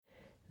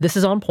This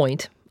is On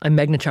Point. I'm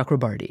Meghna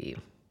Chakrabarti.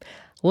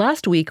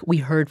 Last week, we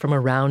heard from a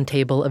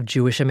roundtable of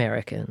Jewish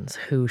Americans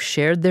who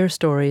shared their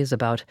stories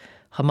about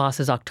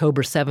Hamas's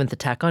October 7th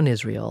attack on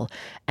Israel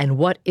and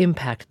what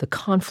impact the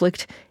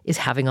conflict is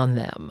having on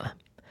them.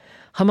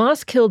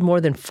 Hamas killed more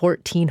than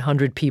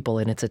 1,400 people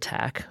in its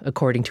attack,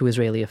 according to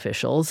Israeli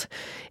officials.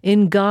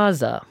 In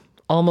Gaza,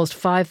 almost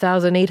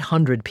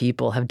 5,800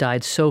 people have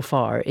died so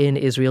far in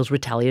Israel's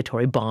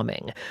retaliatory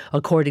bombing,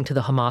 according to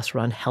the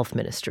Hamas-run health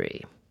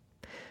ministry.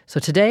 So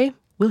today,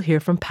 we'll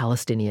hear from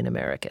Palestinian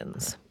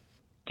Americans.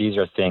 These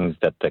are things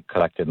that the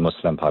collective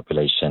Muslim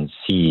population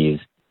sees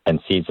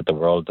that the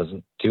world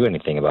doesn't do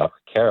anything about,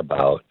 care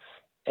about.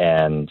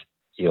 And,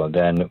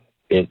 then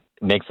it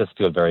makes us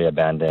feel very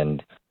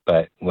abandoned.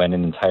 But when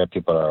an entire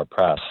people are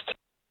oppressed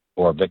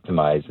or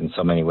victimized in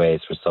so many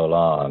ways for so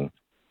long,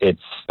 it's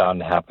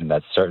bound to happen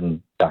that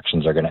certain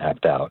factions are going to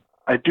act out.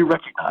 I do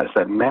recognize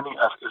that many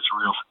of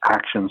Israel's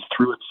actions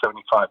through its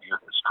 75-year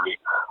history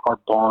are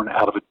born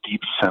out of a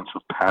deep sense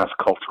of past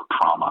cultural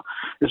trauma.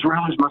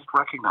 Israelis must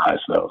recognize,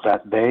 though,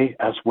 that they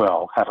as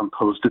well have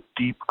imposed a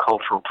deep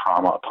cultural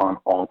trauma upon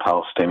all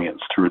Palestinians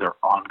through their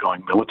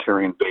ongoing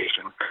military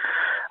invasion.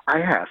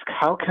 I ask,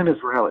 how can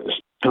Israelis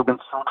who have been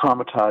so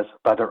traumatized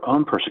by their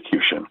own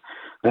persecution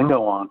then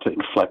go on to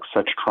inflict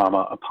such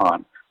trauma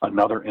upon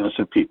another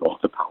innocent people,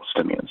 the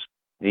Palestinians?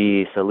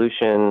 The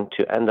solution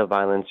to end the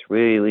violence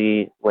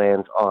really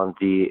lands on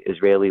the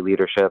Israeli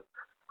leadership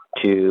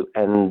to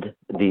end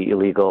the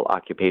illegal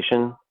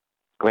occupation,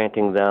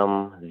 granting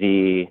them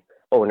the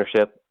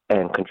ownership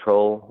and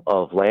control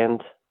of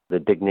land, the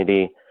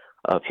dignity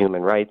of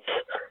human rights,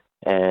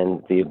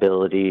 and the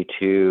ability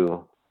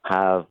to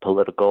have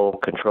political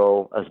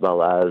control as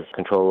well as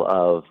control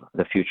of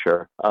the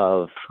future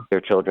of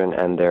their children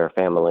and their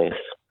families.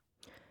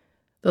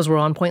 Those were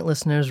On Point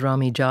listeners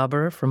Rami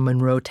Jaber from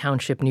Monroe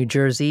Township, New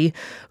Jersey,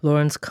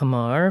 Lawrence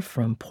Kamar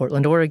from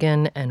Portland,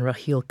 Oregon, and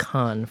Raheel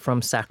Khan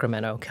from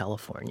Sacramento,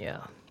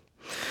 California.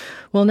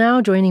 Well,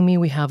 now joining me,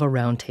 we have a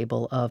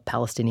roundtable of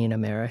Palestinian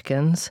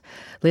Americans.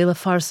 Leila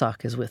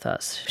Farsakh is with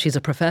us. She's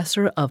a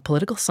professor of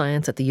political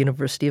science at the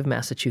University of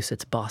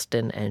Massachusetts,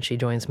 Boston, and she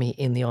joins me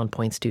in the On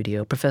Point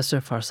studio.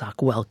 Professor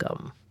Farsakh,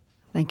 welcome.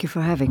 Thank you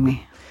for having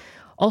me.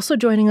 Also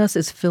joining us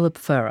is Philip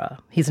Farah.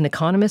 He's an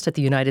economist at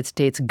the United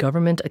States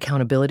Government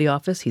Accountability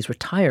Office. He's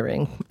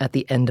retiring at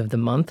the end of the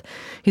month.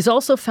 He's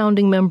also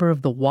founding member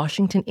of the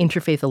Washington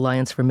Interfaith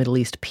Alliance for Middle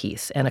East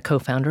Peace and a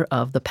co-founder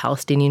of the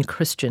Palestinian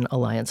Christian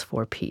Alliance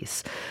for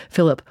Peace.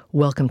 Philip,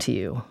 welcome to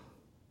you.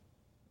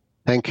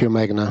 Thank you,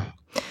 Meghna.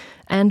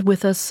 And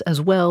with us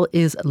as well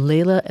is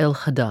Laila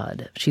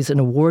El-Haddad. She's an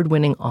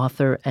award-winning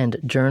author and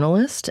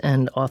journalist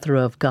and author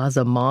of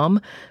Gaza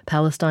Mom,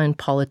 Palestine,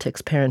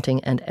 Politics, Parenting,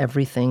 and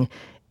Everything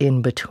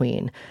in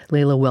Between.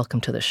 Laila,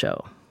 welcome to the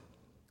show.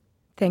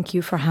 Thank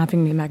you for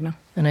having me, Meghna.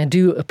 And I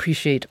do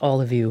appreciate all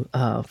of you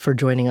for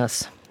joining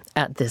us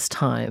at this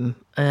time.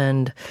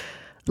 And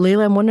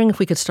Laila, I'm wondering if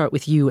we could start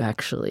with you,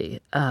 actually,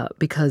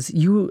 because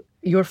you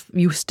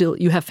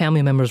have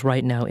family members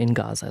right now in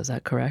Gaza. Is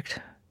that correct?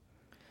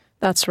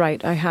 That's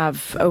right. I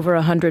have over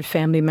 100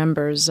 family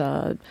members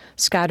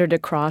scattered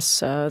across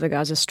the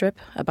Gaza Strip.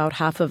 About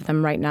half of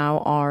them right now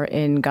are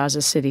in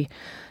Gaza City,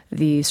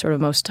 the sort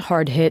of most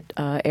hard-hit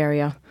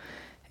area.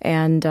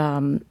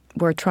 And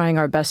we're trying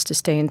our best to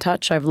stay in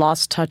touch. I've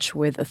lost touch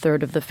with a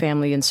third of the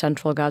family in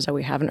central Gaza.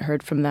 We haven't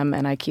heard from them,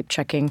 and I keep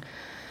checking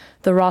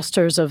the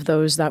rosters of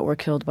those that were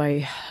killed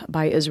by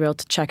Israel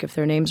to check if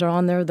their names are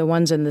on there. The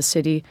ones in the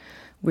city,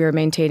 we're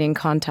maintaining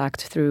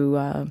contact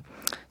through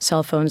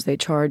cell phones they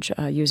charge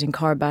using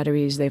car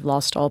batteries. They've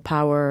lost all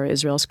power.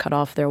 Israel's cut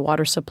off their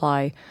water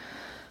supply.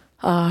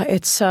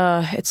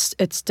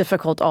 It's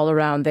difficult all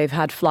around. They've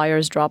had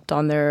flyers dropped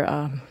on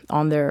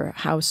their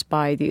house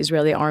by the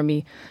Israeli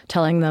army,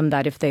 telling them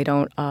that if they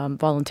don't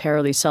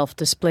voluntarily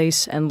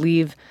self-displace and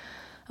leave,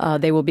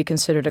 they will be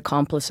considered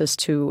accomplices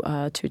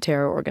to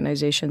terror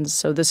organizations.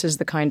 So this is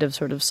the kind of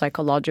sort of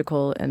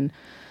psychological and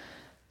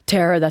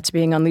terror that's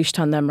being unleashed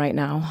on them right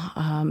now,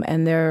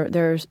 and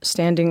they're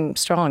standing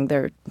strong.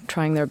 They're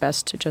trying their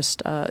best to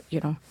just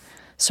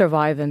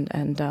survive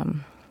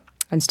and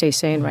stay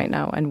sane right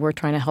now. And we're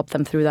trying to help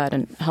them through that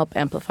and help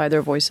amplify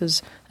their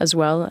voices as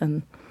well.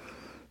 And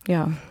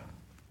yeah,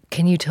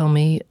 can you tell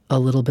me a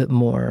little bit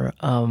more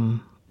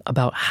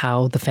about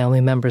how the family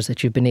members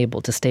that you've been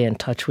able to stay in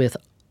touch with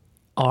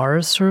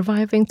are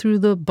surviving through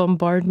the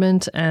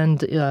bombardment and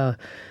the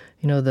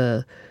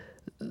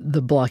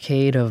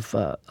blockade of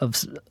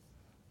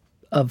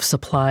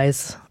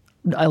supplies?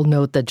 I'll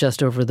note that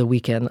just over the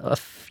weekend, a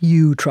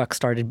few trucks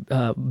started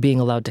being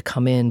allowed to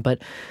come in. But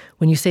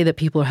when you say that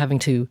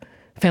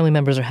family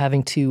members are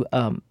having to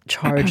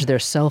charge their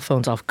cell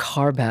phones off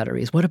car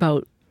batteries, what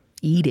about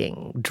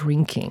eating,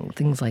 drinking,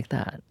 things like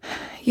that?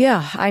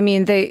 Yeah, I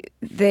mean,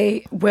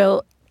 they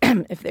will,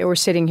 if they were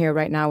sitting here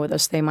right now with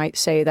us, they might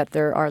say that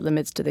there are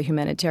limits to the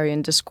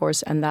humanitarian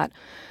discourse and that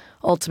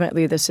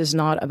ultimately this is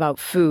not about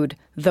food,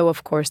 though,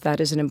 of course, that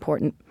is an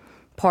important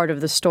part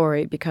of the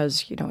story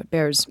because, it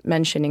bears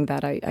mentioning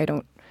that I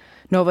don't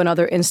know of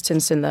another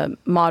instance in the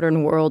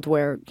modern world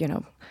where,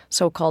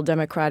 so-called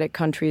democratic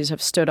countries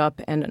have stood up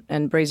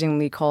and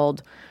brazenly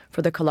called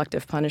for the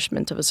collective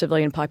punishment of a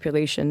civilian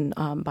population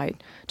by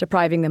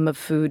depriving them of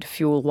food,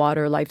 fuel,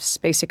 water, life's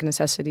basic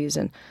necessities,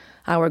 and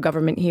our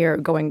government here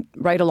going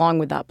right along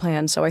with that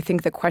plan. So I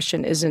think the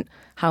question isn't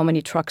how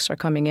many trucks are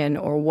coming in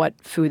or what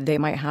food they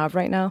might have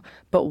right now,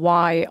 but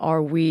why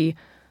are we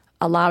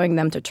allowing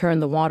them to turn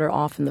the water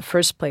off in the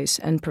first place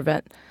and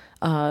prevent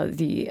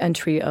the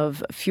entry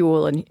of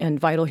fuel and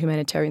vital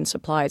humanitarian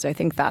supplies. I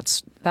think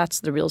that's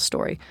the real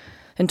story.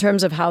 In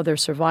terms of how they're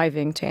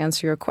surviving, to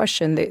answer your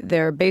question,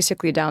 they're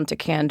basically down to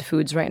canned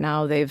foods right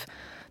now.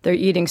 They're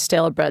eating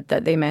stale bread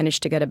that they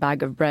managed to get a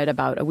bag of bread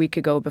about a week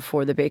ago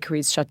before the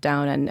bakeries shut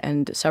down,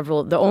 and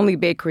the only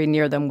bakery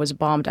near them was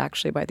bombed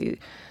actually by the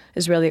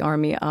Israeli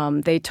army.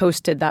 They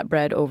toasted that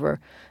bread over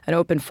an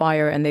open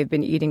fire, and they've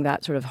been eating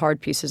that sort of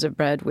hard pieces of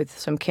bread with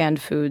some canned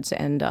foods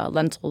and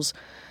lentils.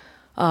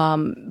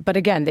 But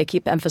again, they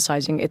keep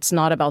emphasizing it's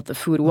not about the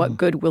food. What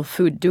good will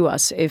food do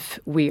us if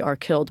we are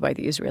killed by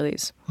the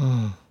Israelis?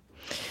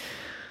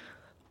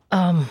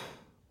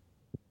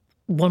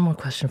 One more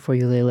question for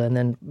you, Leila, and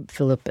then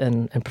Philip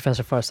and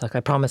Professor Farsakh. I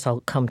promise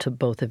I'll come to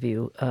both of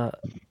you.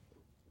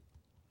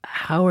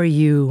 How are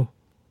you,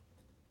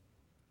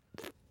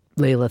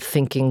 Leila,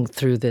 thinking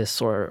through this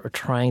or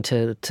trying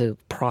to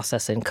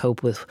process and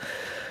cope with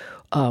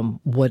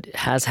what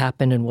has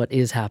happened and what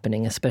is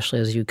happening, especially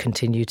as you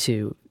continue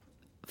to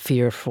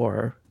fear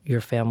for your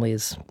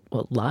family's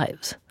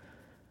lives?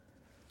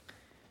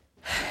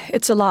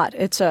 It's a lot.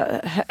 It's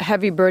a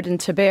heavy burden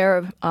to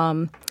bear.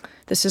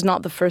 This is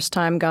not the first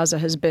time Gaza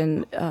has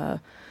been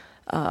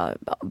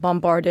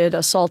bombarded,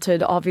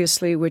 assaulted,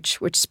 obviously, which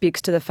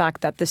speaks to the fact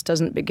that this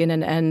doesn't begin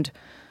and end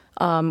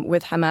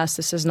with Hamas.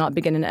 This does not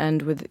begin and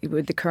end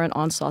with the current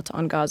onslaught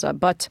on Gaza.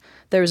 But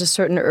there is a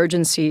certain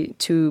urgency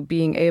to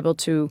being able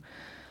to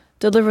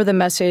deliver the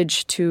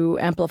message, to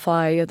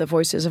amplify the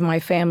voices of my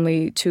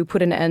family, to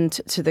put an end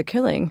to the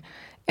killing.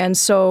 And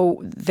so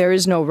there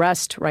is no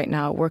rest right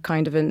now. We're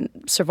kind of in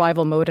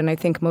survival mode, and I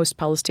think most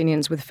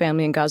Palestinians with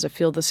family in Gaza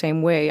feel the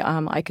same way.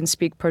 I can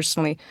speak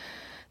personally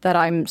that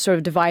I'm sort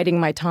of dividing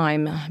my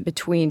time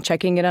between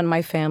checking in on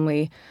my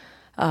family,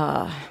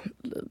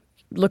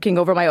 looking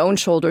over my own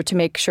shoulder to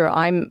make sure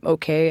I'm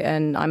okay,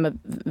 and I'm a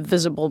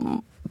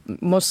visible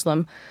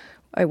Muslim.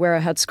 I wear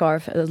a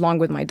headscarf along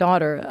with my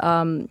daughter,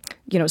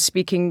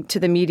 speaking to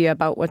the media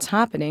about what's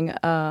happening.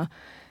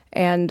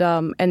 And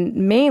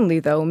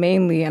mainly,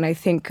 and I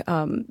think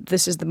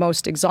this is the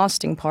most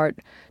exhausting part,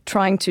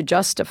 trying to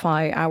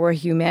justify our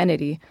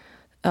humanity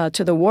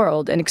to the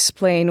world and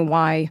explain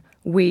why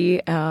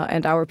we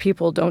and our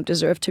people don't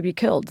deserve to be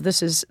killed.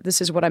 This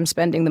is what I'm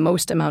spending the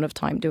most amount of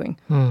time doing.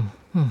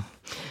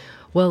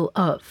 Well,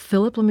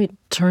 Philip, let me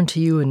turn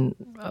to you, and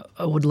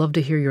I would love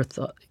to hear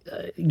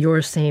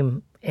your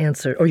same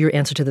answer, or your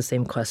answer to the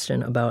same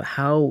question about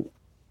how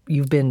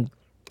you've been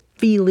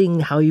feeling,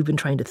 how you've been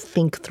trying to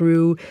think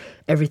through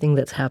everything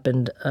that's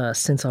happened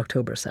since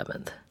October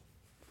 7th.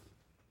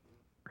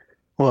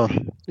 Well,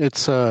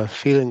 it's a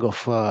feeling of,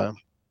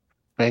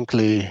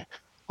 frankly,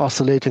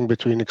 oscillating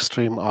between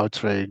extreme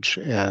outrage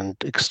and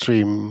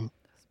extreme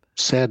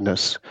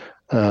sadness.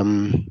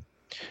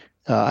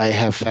 I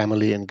have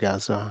family in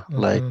Gaza,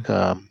 like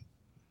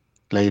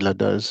Leila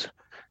does,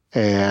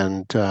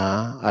 and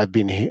I've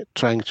been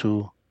trying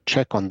to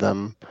check on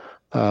them.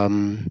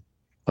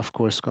 Of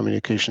course,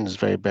 communication is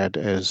very bad,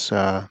 as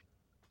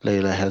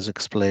Leila has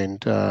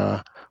explained.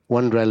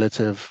 One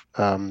relative,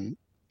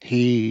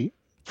 he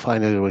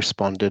finally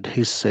responded.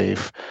 He's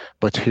safe,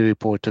 but he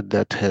reported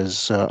that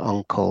his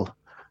uncle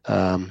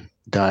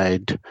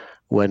died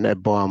when a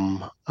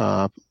bomb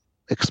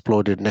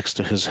exploded next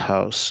to his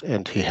house,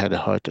 and he had a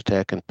heart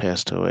attack and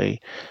passed away.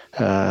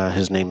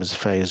 His name is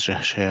Faiz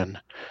Jahshan.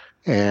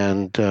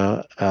 And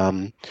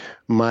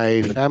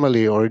my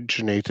family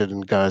originated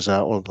in Gaza,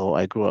 although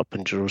I grew up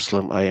in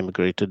Jerusalem. I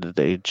immigrated at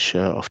the age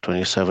of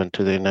 27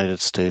 to the United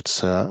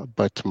States,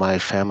 but my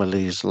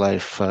family's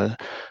life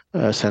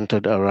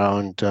centered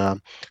around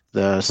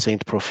the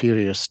St.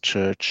 Porphyrius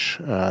Church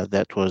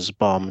that was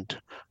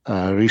bombed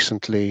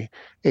recently.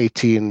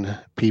 18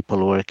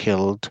 people were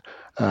killed.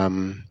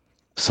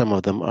 Some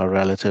of them are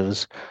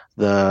relatives.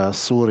 The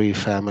Suri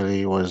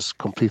family was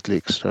completely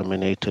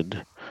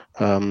exterminated.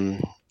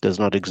 Does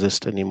not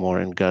exist anymore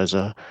in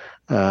Gaza.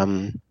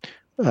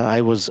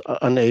 I was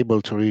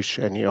unable to reach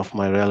any of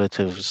my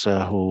relatives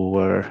who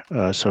were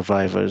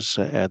survivors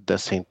at the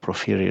St.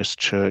 Porphyrius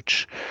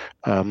Church,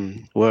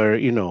 where,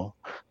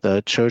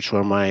 the church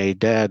where my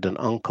dad and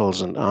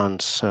uncles and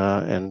aunts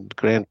and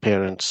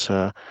grandparents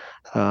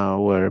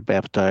were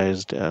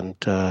baptized and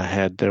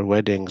had their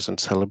weddings and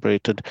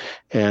celebrated.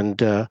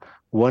 And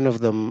one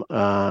of them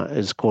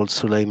is called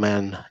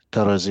Suleiman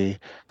Tarazi.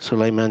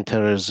 Suleiman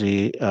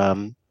Tarazi,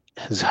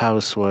 his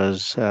house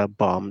was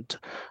bombed.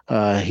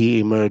 He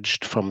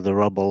emerged from the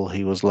rubble.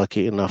 He was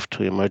lucky enough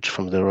to emerge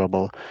from the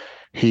rubble.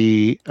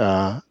 He,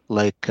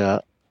 like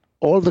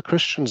all the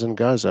Christians in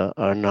Gaza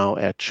are now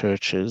at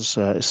churches,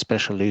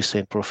 especially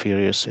St.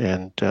 Porphyrius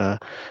and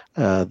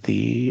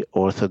the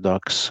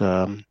Orthodox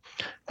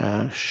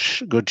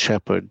Good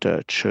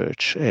Shepherd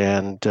Church.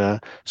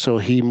 And so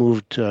he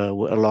moved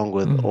along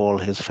with all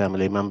his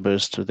family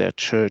members to that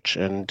church,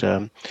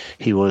 and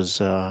he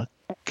was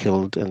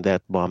killed in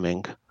that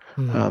bombing.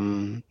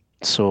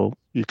 So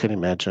you can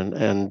imagine.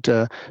 And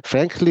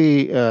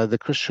frankly, the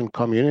Christian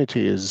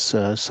community is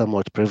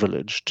somewhat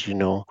privileged.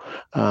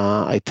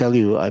 I tell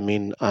you, I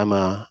mean, I'm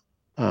a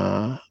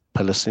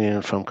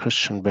Palestinian from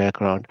Christian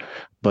background,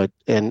 but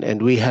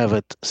and we have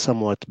it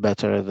somewhat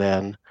better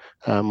than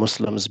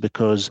Muslims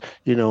because,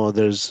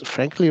 there's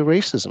frankly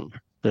racism.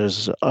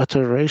 There's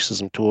utter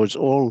racism towards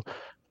all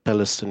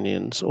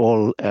Palestinians,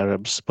 all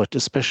Arabs, but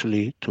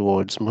especially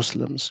towards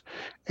Muslims.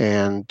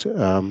 And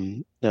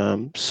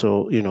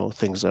so,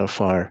 things are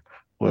far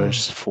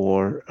worse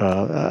for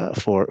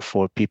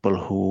people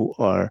who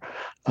are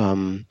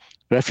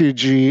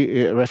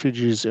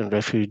refugees in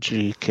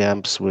refugee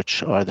camps,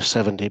 which are the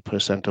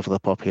 70% of the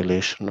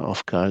population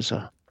of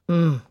Gaza.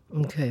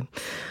 Okay.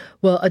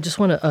 Well, I just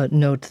want to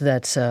note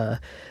that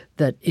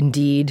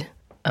indeed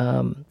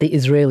the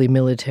Israeli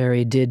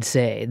military did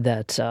say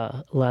that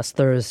last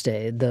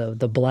Thursday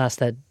the blast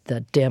that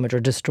damaged or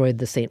destroyed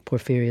the St.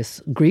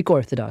 Porphyrius Greek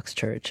Orthodox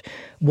Church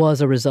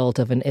was a result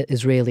of an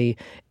Israeli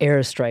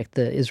airstrike.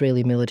 The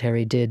Israeli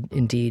military did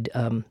indeed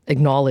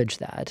acknowledge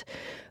that.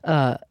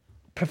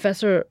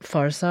 Professor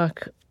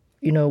Farsakh,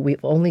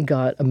 we've only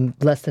got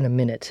less than a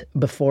minute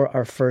before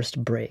our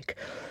first break.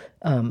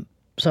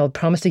 So I'll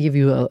promise to give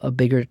you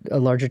a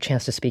larger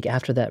chance to speak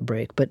after that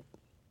break. But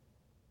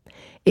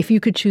if you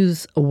could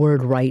choose a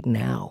word right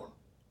now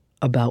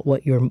about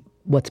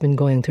what's been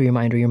going through your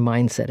mind or your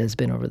mindset has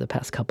been over the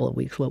past couple of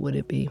weeks, what would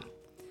it be?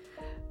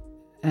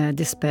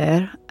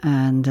 Despair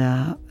and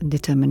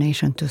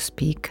determination to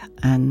speak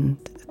and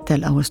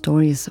tell our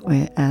stories.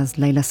 As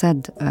Leila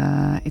said,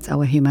 it's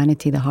our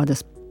humanity. The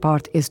hardest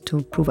part is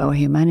to prove our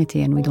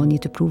humanity, and we don't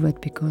need to prove it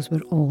because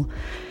we're all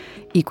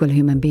equal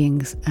human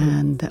beings,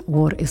 and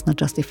war is not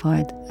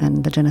justified,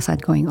 and the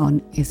genocide going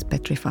on is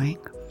petrifying.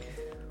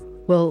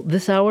 Well,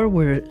 this hour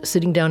we're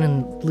sitting down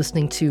and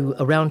listening to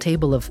a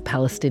roundtable of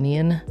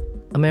Palestinian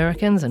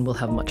Americans, and we'll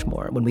have much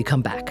more when we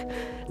come back.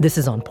 This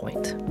is On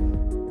Point.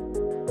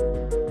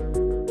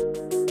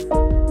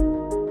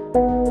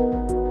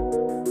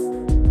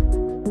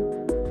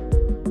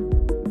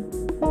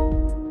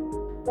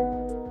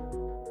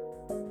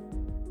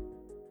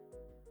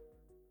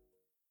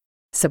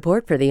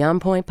 Support for the On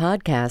Point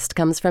podcast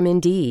comes from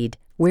Indeed.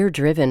 We're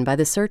driven by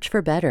the search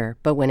for better,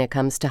 but when it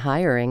comes to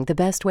hiring, the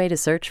best way to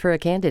search for a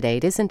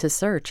candidate isn't to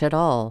search at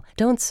all.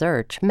 Don't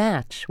search,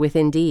 match with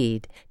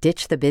Indeed.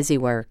 Ditch the busy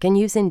work and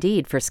use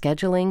Indeed for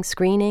scheduling,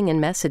 screening,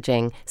 and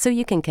messaging so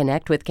you can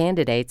connect with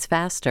candidates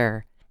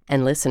faster.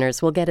 And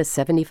listeners will get a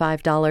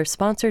 $75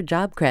 sponsored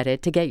job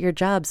credit to get your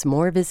jobs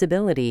more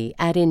visibility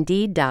at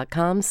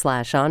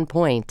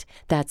Indeed.com/onpoint.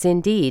 That's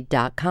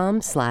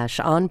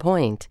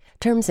Indeed.com/onpoint.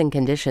 Terms and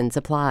conditions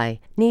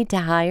apply. Need to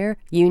hire?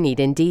 You need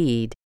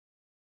Indeed.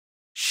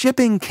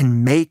 Shipping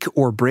can make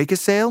or break a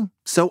sale,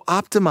 so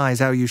optimize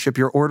how you ship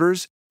your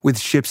orders with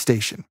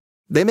ShipStation.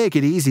 They make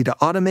it easy to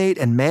automate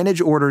and manage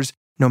orders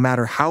no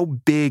matter how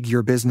big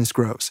your business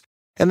grows.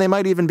 And they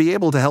might even be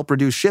able to help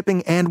reduce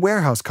shipping and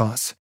warehouse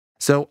costs.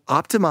 So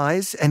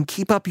optimize and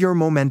keep up your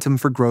momentum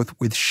for growth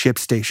with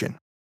ShipStation.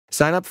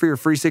 Sign up for your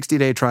free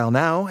 60-day trial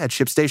now at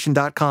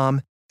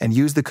ShipStation.com and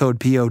use the code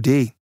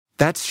POD.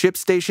 That's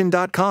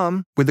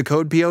ShipStation.com with the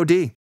code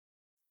POD.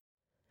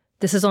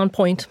 This is On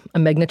Point.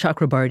 I'm Meghna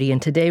Chakrabarti,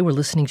 and today we're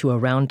listening to a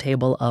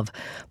roundtable of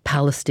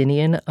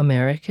Palestinian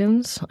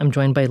Americans. I'm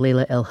joined by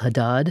Laila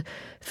El-Haddad,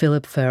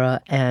 Philip Farah,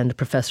 and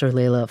Professor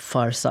Leila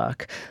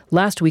Farsakh.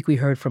 Last week we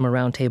heard from a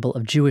roundtable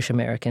of Jewish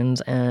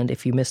Americans, and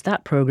if you missed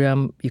that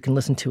program, you can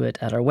listen to it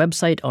at our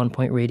website,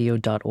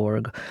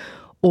 onpointradio.org,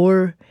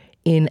 or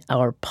in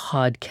our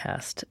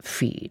podcast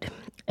feed.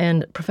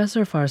 And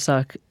Professor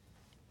Farsakh,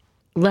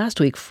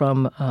 last week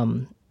from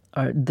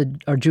our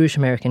Jewish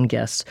American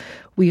guests,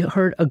 we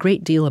heard a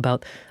great deal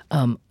about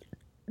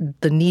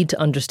the need to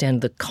understand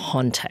the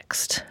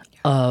context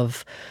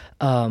of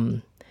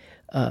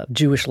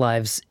Jewish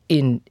lives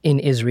in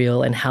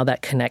Israel and how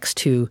that connects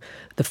to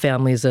the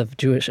families of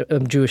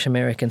Jewish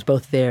Americans,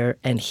 both there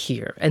and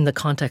here. And the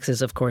context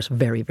is, of course,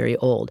 very, very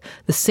old.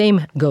 The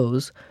same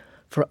goes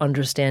for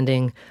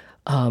understanding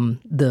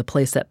the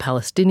place that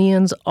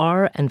Palestinians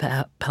are and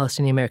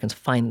Palestinian Americans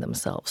find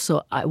themselves.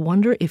 So I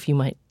wonder if you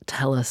might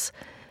tell us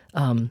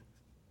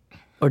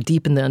or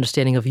deepen the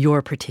understanding of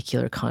your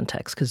particular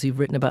context, because you've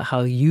written about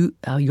how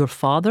your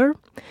father,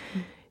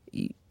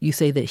 you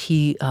say that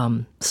he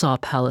saw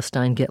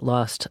Palestine get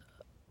lost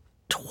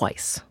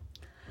twice.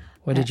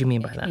 What did you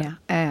mean by that?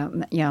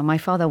 My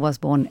father was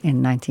born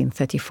in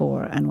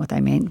 1934, and what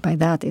I mean by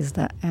that is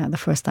that the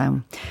first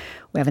time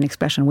we have an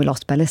expression, we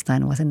lost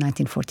Palestine, was in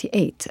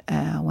 1948,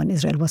 when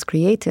Israel was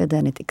created,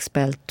 and it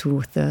expelled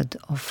 2/3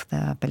 of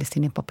the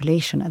Palestinian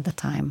population at the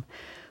time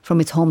from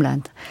its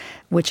homeland,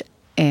 which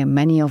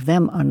many of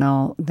them are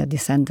now the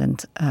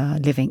descendant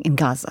living in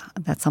Gaza.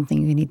 That's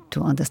something you need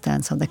to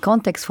understand. So the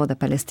context for the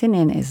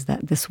Palestinian is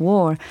that this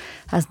war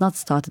has not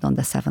started on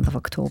the 7th of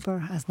October,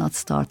 has not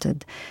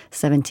started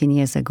 17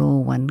 years ago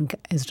when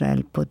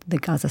Israel put the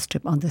Gaza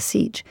Strip under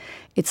siege.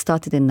 It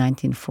started in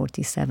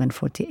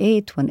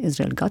 1947-48 when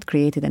Israel got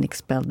created and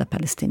expelled the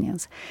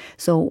Palestinians.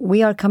 So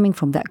we are coming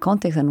from that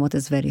context, and what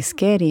is very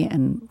scary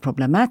and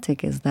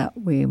problematic is that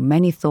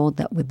many thought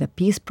that with the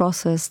peace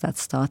process that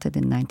started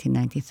in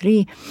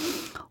 1993,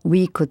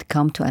 we could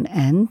come to an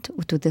end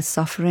to this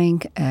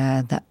suffering,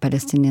 that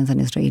Palestinians and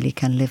Israeli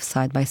can live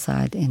side by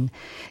side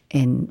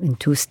in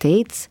two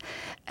states.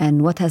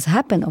 And what has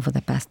happened over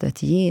the past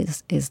 30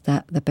 years is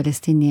that the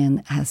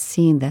Palestinian has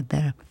seen that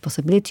their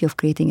possibility of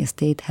creating a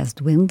state has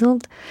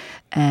dwindled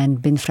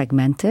and been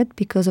fragmented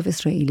because of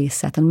Israeli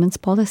settlements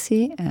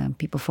policy.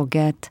 People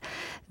forget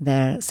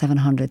there are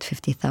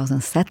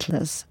 750,000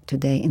 settlers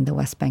today in the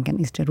West Bank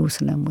and East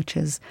Jerusalem, which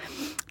is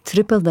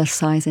triple their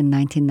size in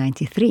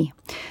 1993.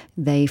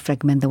 They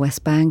fragment the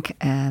West Bank.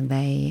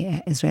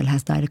 Israel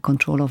has direct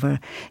control over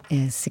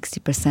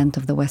 60%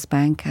 of the West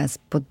Bank, has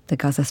put the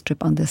Gaza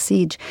Strip under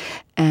siege.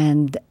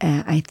 And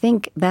I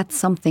think that's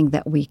something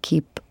that we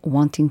keep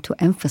wanting to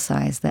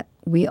emphasize, that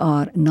we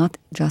are not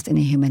just in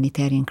a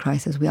humanitarian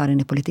crisis, we are in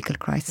a political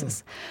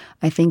crisis.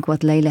 I think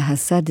what Leila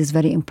has said is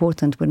very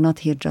important. We're not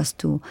here just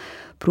to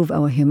prove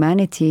our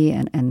humanity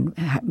and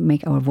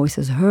make our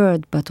voices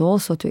heard, but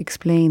also to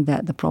explain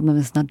that the problem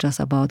is not just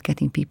about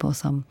getting people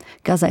some.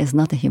 Gaza is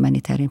not a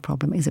humanitarian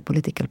problem, it's a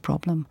political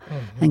problem.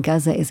 Mm-hmm. And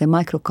Gaza is a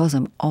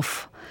microcosm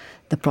of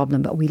the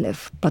problem that we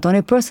live. But on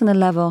a personal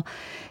level,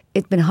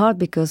 it's been hard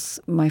because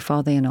my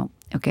father, in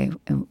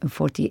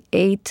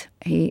 48,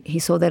 he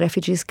saw the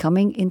refugees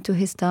coming into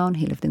his town.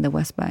 He lived in the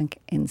West Bank.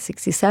 In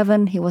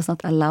 67, he was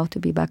not allowed to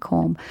be back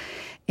home.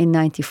 In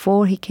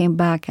 94, he came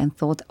back and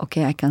thought,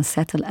 okay, I can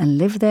settle and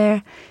live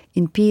there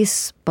in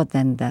peace. But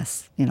then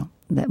there's,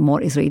 the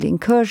more Israeli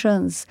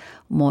incursions,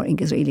 more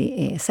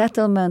Israeli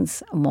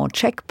settlements, more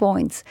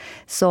checkpoints.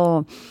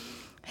 So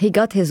he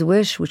got his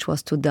wish, which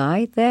was to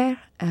die there.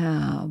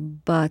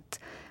 But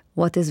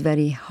what is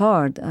very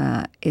hard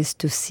is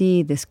to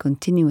see this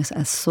continuous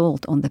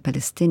assault on the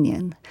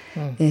Palestinian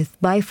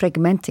by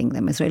fragmenting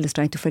them. Israel is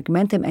trying to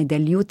fragment them and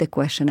dilute the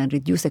question and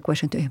reduce the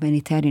question to a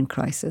humanitarian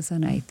crisis.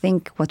 And I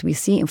think what we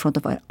see in front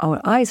of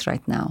our eyes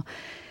right now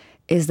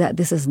is that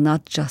this is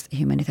not just a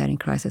humanitarian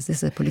crisis, this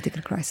is a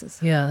political crisis.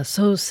 Yeah,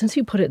 so since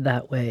you put it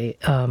that way,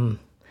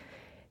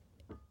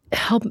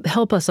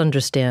 help us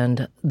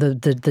understand the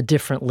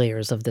different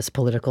layers of this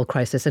political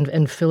crisis.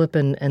 And Philip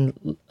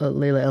and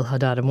Laila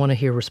El-Haddad, I want to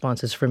hear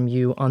responses from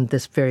you on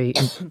this very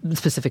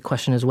specific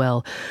question as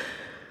well.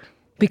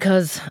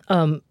 Because,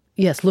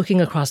 yes, looking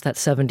across that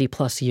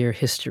 70-plus year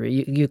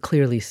history, you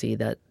clearly see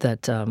that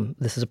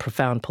this is a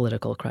profound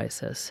political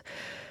crisis.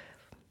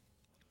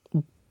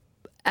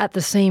 At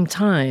the same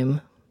time,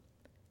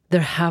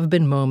 there have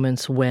been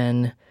moments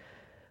when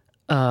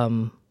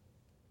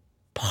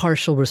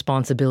partial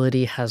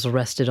responsibility has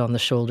rested on the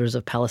shoulders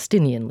of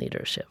Palestinian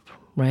leadership,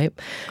 right?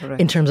 Correct.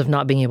 In terms of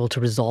not being able to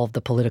resolve the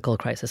political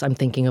crisis. I'm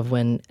thinking of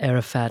when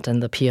Arafat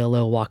and the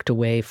PLO walked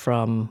away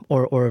from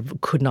or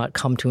could not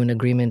come to an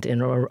agreement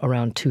in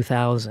around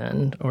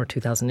 2000 or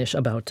 2000-ish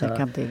about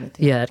Camp David.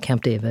 Yeah, at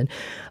Camp David.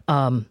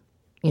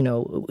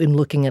 In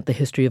looking at the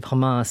history of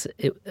Hamas,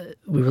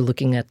 we were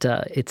looking at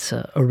its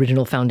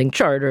original founding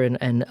charter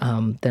and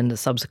then the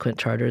subsequent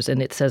charters,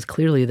 and it says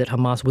clearly that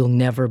Hamas will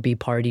never be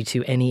party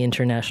to any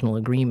international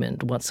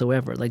agreement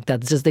whatsoever. Like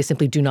that's just, they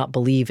simply do not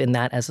believe in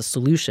that as a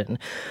solution,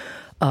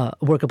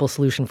 workable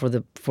solution for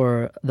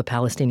the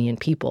Palestinian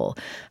people.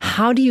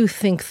 How do you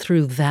think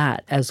through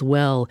that as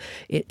well,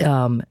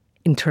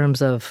 in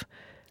terms of,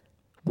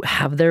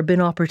 have there been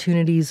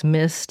opportunities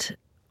missed?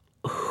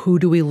 Who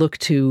do we look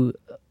to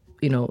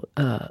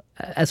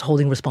as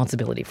holding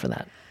responsibility for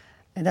that?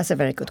 And that's a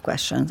very good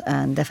question.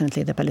 And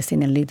definitely the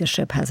Palestinian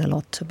leadership has a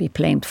lot to be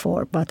blamed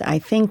for. But I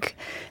think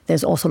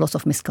there's also lots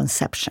of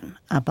misconception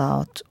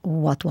about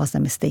what was the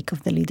mistake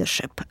of the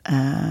leadership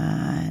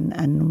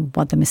and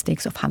what the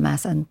mistakes of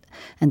Hamas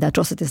and the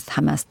atrocities that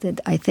Hamas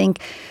did. I think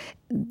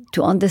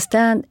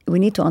we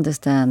need to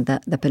understand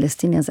that the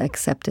Palestinians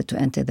accepted to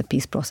enter the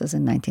peace process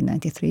in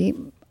 1993.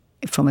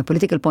 From a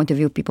political point of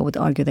view, people would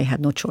argue they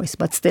had no choice,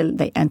 but still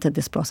they entered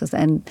this process.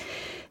 And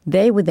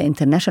they, with the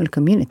international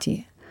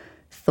community,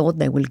 thought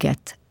they will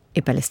get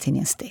a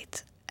Palestinian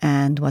state.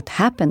 And what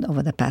happened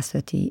over the past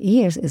 30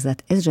 years is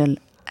that Israel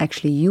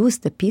actually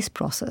used the peace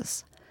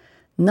process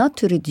not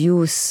to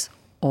reduce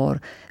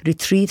or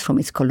retreat from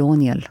its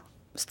colonial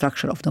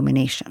structure of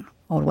domination,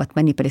 or what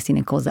many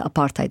Palestinians call the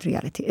apartheid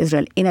reality.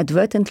 Israel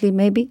inadvertently,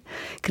 maybe,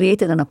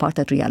 created an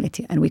apartheid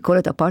reality. And we call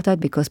it apartheid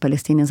because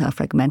Palestinians are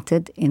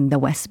fragmented in the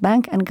West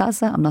Bank and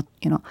Gaza.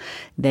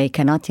 They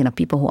cannot,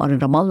 people who are in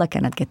Ramallah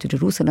cannot get to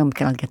Jerusalem,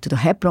 cannot get to the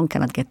Hebron,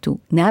 cannot get to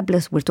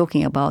Nablus. We're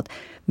talking about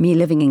me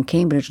living in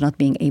Cambridge not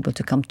being able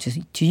to come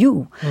to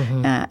you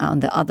on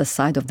the other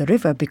side of the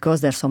river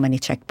because there's so many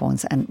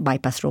checkpoints and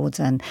bypass roads.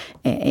 And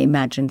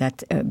imagine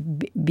that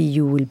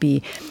BU will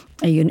be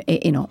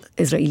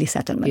Israeli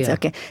settlements. Yeah.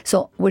 Okay,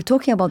 so we're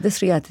talking about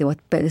this reality. What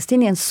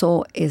Palestinians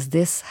saw is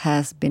this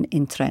has been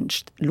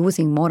entrenched,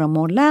 losing more and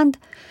more land,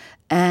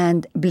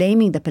 and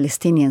blaming the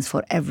Palestinians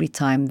for every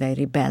time they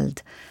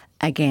rebelled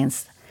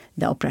against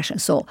the oppression.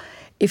 So,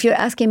 if you're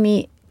asking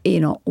me,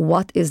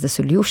 what is the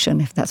solution,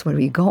 if that's where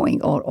we're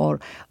going, or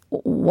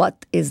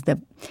what is the...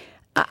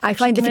 I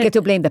find it difficult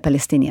to blame the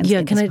Palestinians.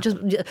 Yeah, can I just...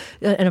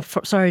 And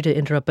I'm sorry to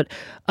interrupt, but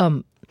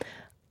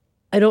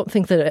I don't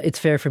think that it's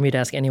fair for me to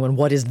ask anyone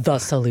what is the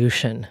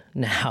solution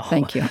now.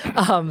 Thank you.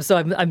 So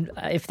I'm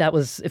if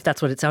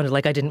that's what it sounded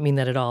like, I didn't mean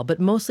that at all. But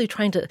mostly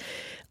trying to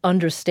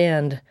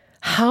understand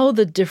how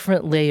the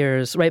different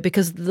layers, right?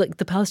 Because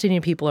the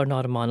Palestinian people are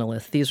not a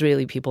monolith. The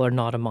Israeli people are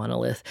not a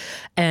monolith.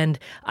 And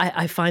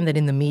I find that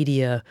in the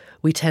media,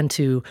 we tend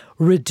to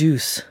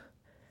reduce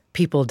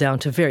people down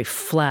to very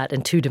flat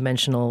and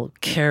two-dimensional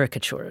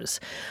caricatures.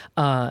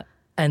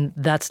 And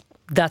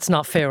that's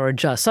not fair or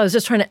just. So I was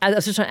just trying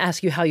to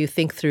ask you how you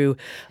think through.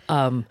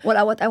 Well,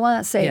 what I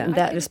want to say in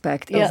that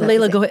respect. Yeah,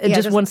 Leila, go ahead.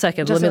 Just 1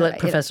 second. Let me let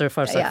Professor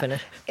Farsakh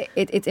finish.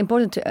 It's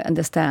important to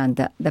understand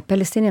that the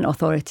Palestinian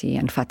Authority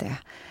and Fatah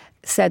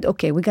said,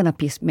 okay, we're going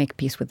to make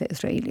peace with the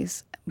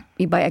Israelis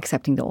by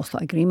accepting the Oslo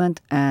Agreement,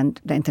 and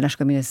the international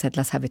community said,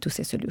 let's have a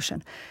two-state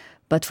solution.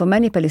 But for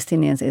many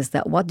Palestinians is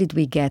that, what did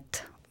we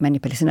get? Many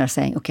Palestinians are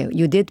saying, okay,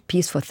 you did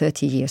peace for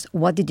 30 years.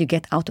 What did you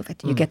get out of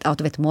it? You get out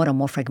of it more and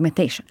more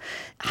fragmentation.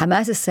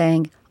 Hamas is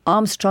saying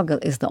armed struggle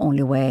is the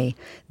only way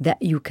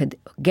that you could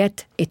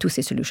get a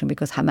two-state solution,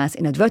 because Hamas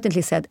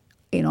inadvertently said,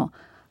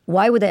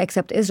 why would they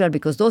accept Israel?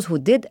 Because those who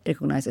did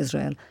recognize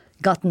Israel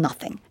got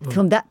nothing.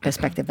 From that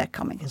perspective, they're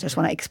coming. I just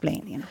want to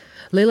explain,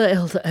 Laila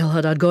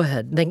El-Haddad, go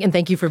ahead. And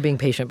thank you for being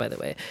patient, by the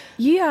way.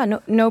 Yeah,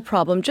 no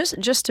problem.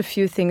 Just a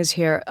few things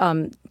here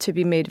to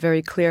be made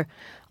very clear.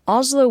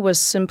 Oslo was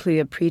simply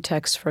a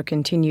pretext for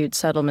continued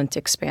settlement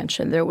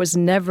expansion. There was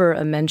never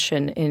a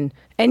mention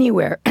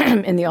anywhere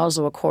in the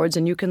Oslo Accords,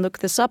 and you can look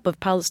this up, of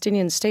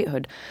Palestinian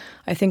statehood.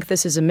 I think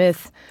this is a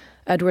myth.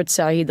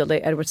 The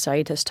late Edward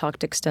Said has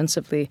talked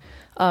extensively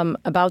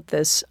about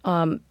this.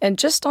 And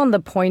just on the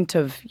point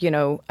of,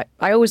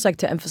 I always like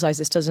to emphasize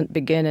this doesn't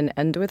begin and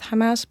end with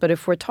Hamas, but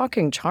if we're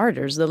talking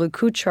charters, the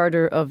Likud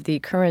charter of the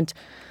current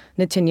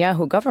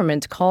Netanyahu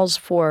government calls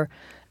for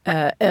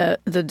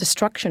the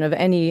destruction of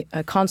any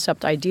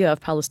concept, idea of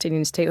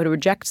Palestinian statehood,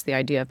 rejects the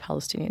idea of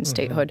Palestinian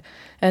statehood.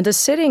 And a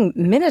sitting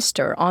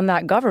minister on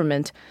that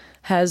government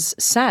has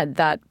said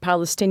that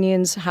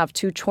Palestinians have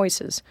two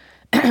choices.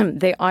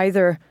 They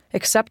either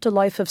accept a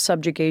life of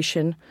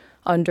subjugation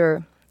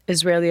under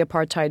Israeli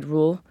apartheid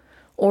rule,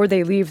 or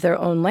they leave their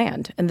own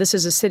land. And this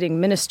is a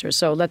sitting minister,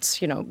 so let's,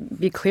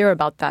 be clear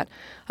about that.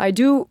 I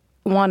do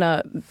want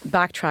to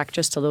backtrack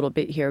just a little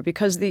bit here,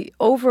 because the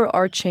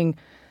overarching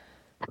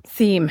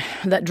theme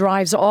that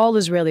drives all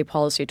Israeli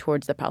policy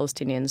towards the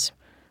Palestinians,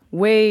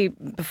 way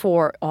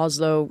before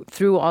Oslo,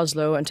 through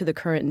Oslo, and to the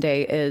current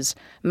day, is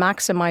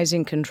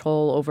maximizing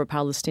control over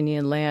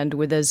Palestinian land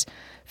with as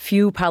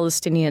few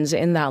Palestinians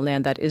in that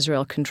land that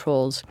Israel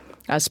controls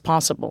as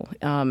possible.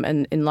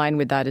 And in line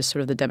with that is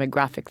sort of the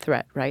demographic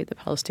threat, right? The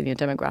Palestinian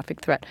demographic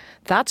threat.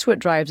 That's what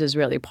drives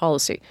Israeli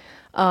policy.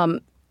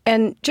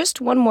 And just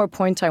one more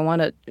point I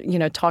want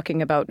to,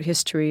 talking about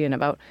history and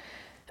about...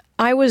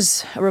 I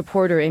was a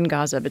reporter in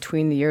Gaza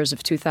between the years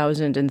of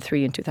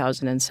 2003 and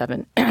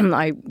 2007.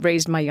 I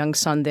raised my young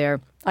son there.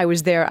 I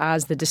was there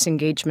as the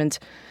disengagement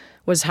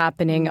was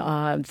happening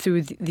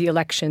through the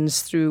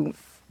elections, through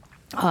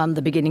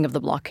the beginning of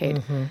the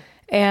blockade.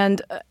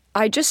 And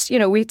I just,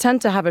 we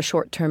tend to have a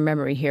short-term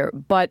memory here.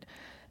 But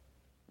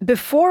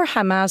before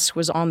Hamas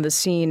was on the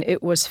scene,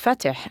 it was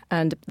Fatah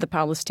and the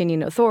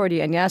Palestinian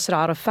Authority and Yasser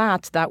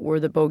Arafat that were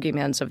the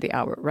bogeymans of the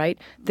hour, right?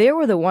 They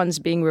were the ones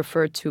being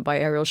referred to by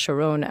Ariel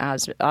Sharon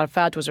as,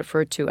 Arafat was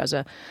referred to as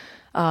a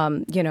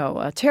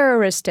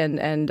terrorist,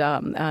 and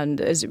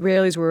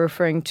Israelis were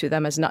referring to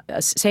them as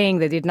saying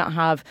they did not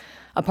have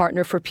a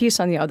partner for peace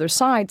on the other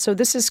side. So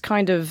this is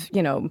kind of,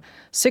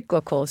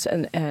 cyclical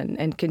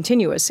and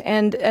continuous.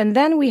 And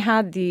then we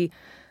had the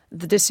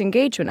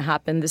disengagement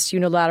happened, this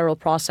unilateral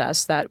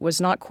process that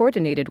was not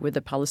coordinated with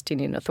the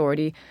Palestinian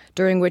Authority,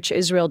 during which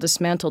Israel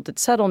dismantled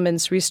its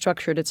settlements,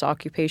 restructured its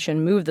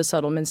occupation, moved the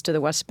settlements to the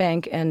West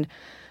Bank, and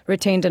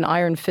retained an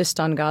iron fist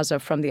on Gaza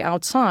from the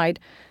outside,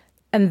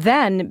 and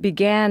then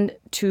began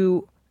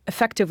to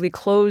effectively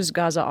close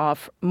Gaza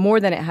off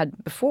more than it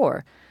had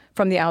before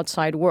from the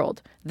outside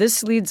world.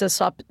 This leads us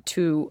up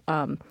to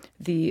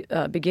the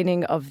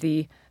beginning of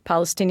the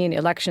Palestinian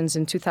elections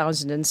in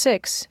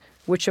 2006,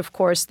 which, of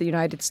course, the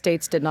United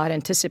States did not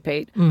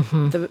anticipate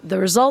the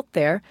result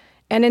there.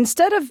 And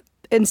instead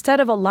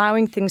of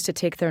allowing things to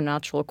take their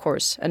natural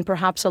course and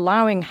perhaps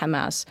allowing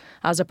Hamas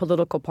as a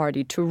political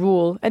party to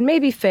rule and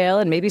maybe fail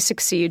and maybe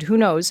succeed, who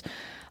knows,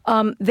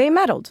 they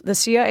meddled. The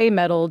CIA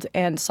meddled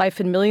and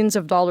siphoned millions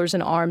of dollars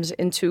in arms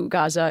into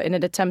Gaza in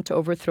an attempt to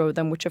overthrow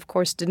them, which, of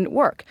course, didn't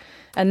work.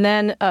 And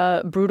then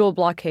a brutal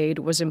blockade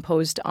was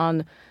imposed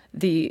on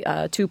the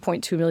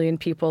 2.2 million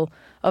people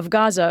of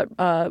Gaza,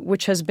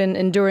 which has been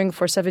enduring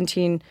for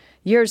 17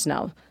 years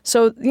now.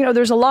 So,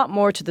 there's a lot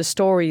more to the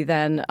story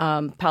than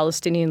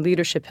Palestinian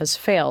leadership has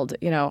failed.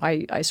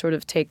 I sort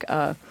of take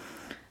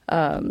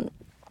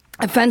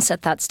offense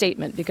at that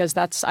statement because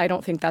I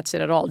don't think that's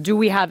it at all. Do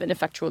we have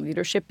ineffectual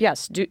leadership?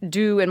 Yes.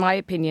 In my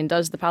opinion,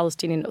 does the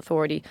Palestinian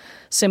Authority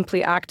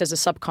simply act as a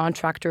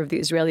subcontractor of the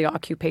Israeli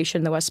occupation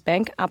in the West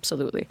Bank?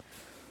 Absolutely.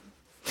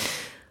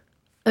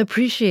 I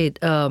appreciate,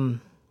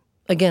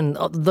 again,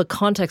 the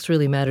context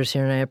really matters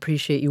here, and I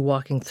appreciate you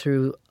walking us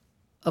through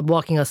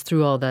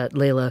all that,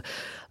 Leila.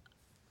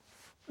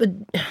 But,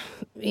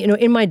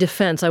 in my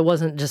defense, I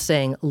wasn't just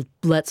saying,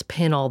 let's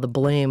pin all the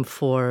blame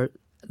for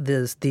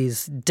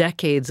these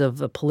decades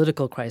of a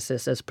political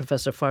crisis, as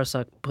Professor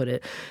Farsakh put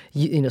it,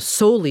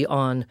 solely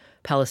on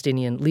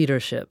Palestinian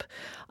leadership.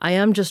 I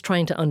am just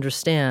trying to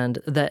understand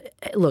that,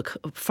 look,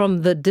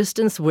 from the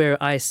distance where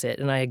I sit,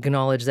 and I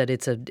acknowledge that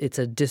it's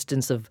a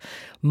distance of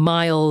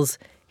miles,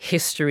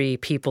 history,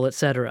 people,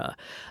 etc.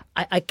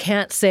 I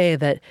can't say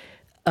that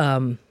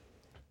that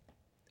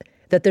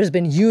there's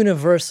been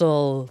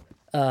universal,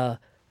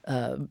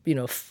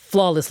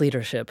 flawless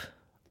leadership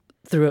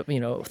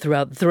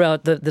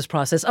throughout this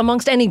process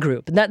amongst any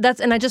group.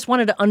 And I just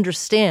wanted to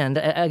understand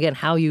again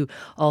how you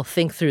all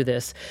think through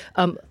this.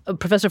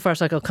 Professor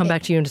Farsakh, I'll come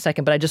back to you in a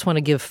second, but I just want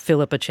to give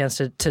Philip a chance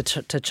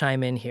to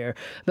chime in here.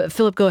 But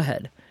Philip, go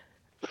ahead.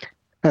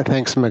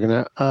 Thanks,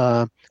 Meghna.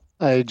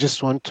 I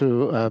just want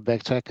to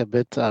backtrack a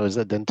bit. I was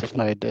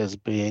identified as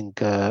being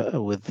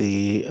with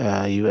the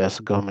U.S.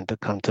 Government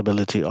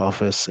Accountability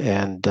Office,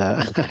 and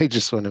I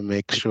just want to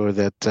make sure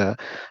that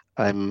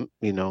I'm,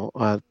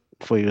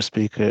 for your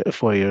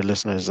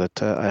listeners,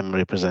 that I'm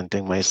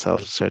representing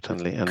myself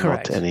certainly, and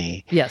Correct. not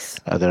any Yes.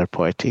 other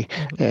party.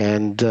 Mm-hmm.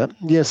 And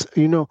yes,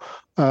 to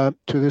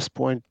this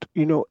point,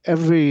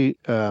 every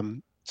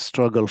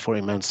struggle for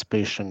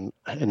emancipation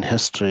in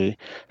history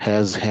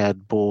has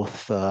had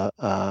both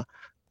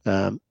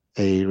a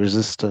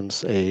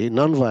resistance, a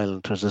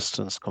nonviolent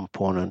resistance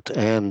component,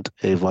 and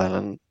a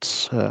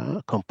violence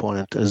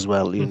component as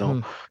well.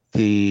 Mm-hmm.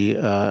 The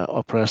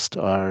oppressed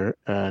are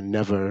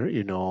never,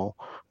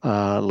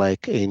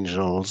 like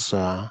angels,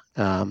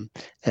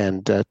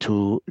 and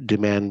to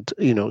demand,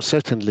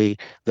 certainly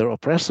their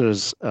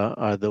oppressors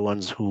are the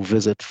ones who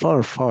visit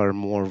far, far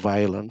more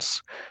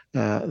violence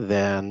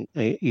than,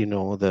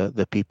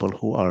 the people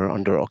who are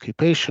under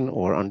occupation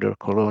or under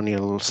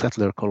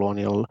settler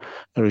colonial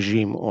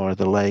regime or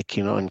the like.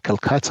 In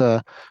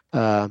Calcutta,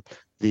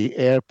 the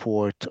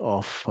airport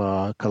of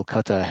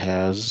Calcutta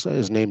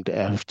is named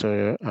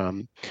after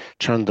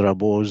Chandra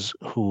Bose,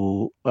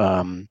 who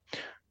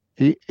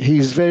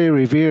he's very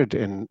revered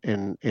in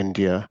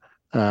India,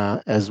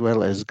 as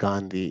well as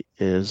Gandhi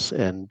is,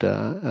 and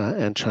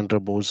Chandra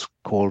Bose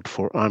called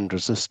for armed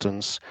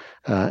resistance,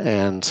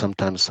 and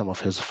sometimes some of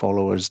his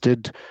followers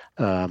did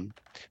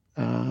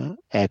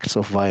acts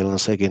of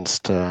violence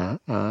against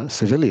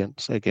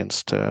civilians,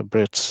 against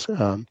Brits.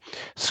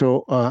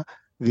 So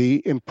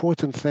the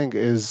important thing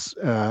is,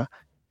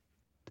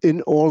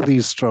 in all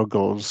these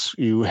struggles,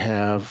 you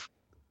have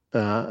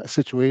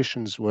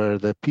situations where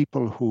the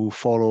people who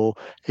follow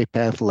a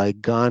path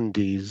like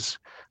Gandhi's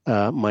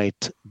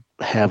might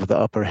have the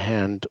upper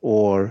hand,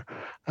 or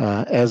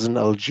as in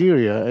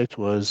Algeria, it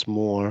was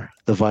more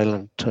the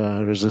violent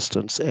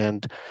resistance.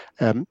 And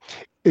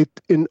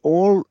in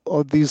all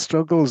of these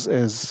struggles,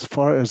 as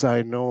far as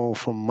I know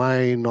from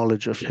my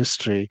knowledge of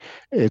history,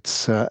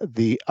 it's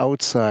the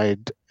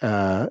outside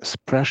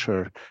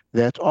pressure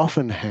that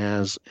often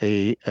has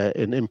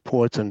an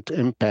important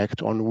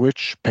impact on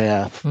which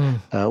path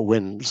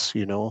wins.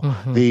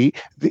 Mm-hmm. The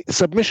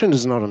submission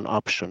is not an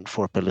option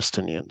for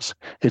Palestinians.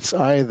 It's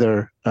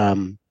either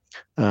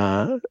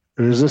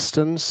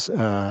resistance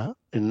through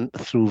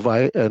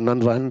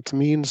nonviolent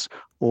means,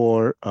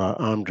 or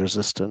armed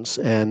resistance.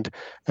 And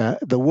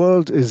the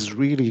world is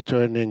really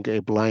turning a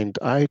blind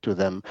eye to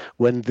them.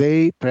 When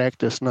they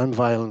practice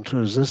nonviolent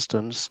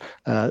resistance,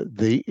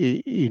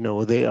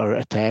 they are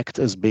attacked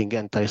as being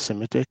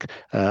anti-Semitic.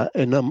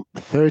 In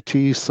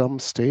 30-some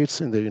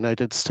states in the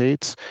United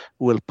States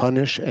will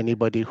punish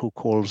anybody who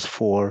calls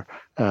for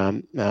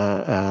boycott,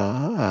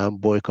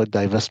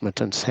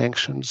 divestment, and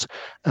sanctions.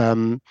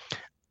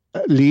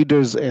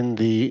 Leaders in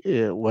the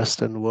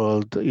Western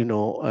world,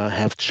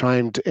 have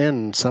chimed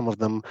in. Some of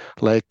them,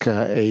 like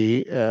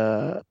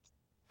a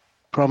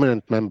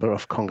prominent member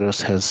of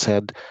Congress has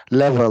said,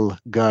 level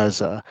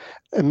Gaza.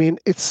 I mean,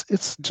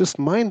 it's just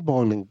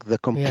mind-boggling, the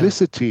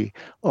complicity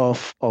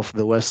of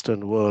the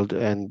Western world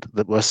and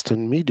the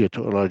Western media,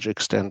 to a large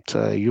extent,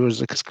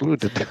 yours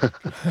excluded,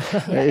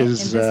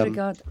 is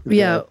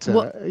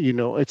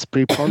its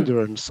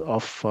preponderance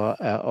of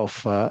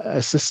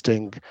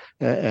assisting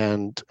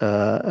and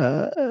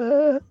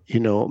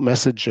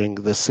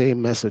messaging the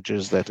same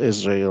messages that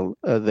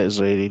the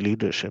Israeli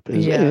leadership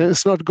is.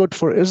 It's not good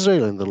for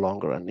Israel in the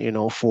long run,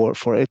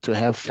 for it to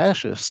have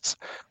fascists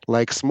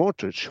like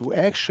Smotrich, who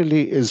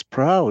actually is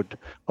proud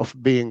of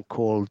being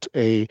called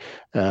a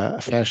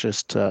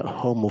fascist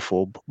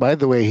homophobe. By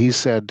the way, he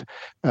said,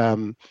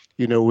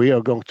 we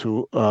are going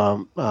to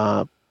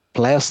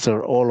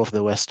plaster all of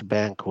the West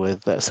Bank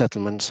with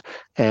settlements,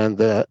 and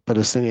the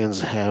Palestinians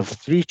have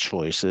three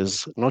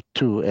choices, not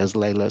two, as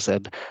Leila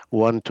said: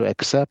 one to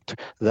accept,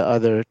 the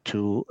other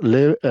to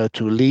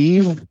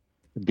leave,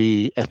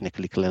 be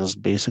ethnically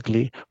cleansed,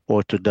 basically,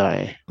 or to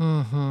die.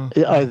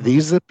 Are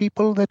these the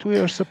people that we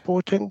are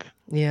supporting?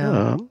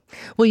 Yeah.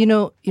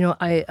 Well,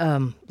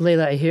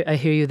 Leila, I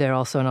hear you there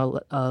also, and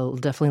I'll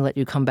definitely let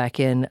you come back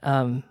in.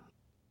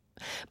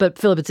 But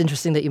Philip, it's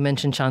interesting that you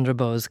mentioned Chandra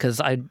Bose, because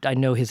I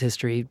know his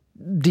history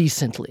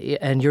decently,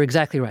 and you're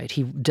exactly right.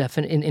 He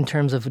definitely, in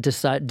terms of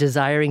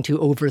desiring to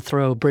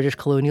overthrow British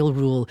colonial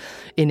rule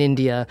in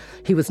India,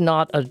 he was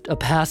not a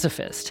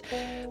pacifist.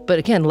 But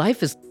again,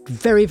 life is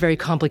very, very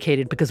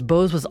complicated because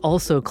Bose was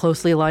also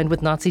closely aligned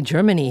with Nazi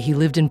Germany. He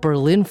lived in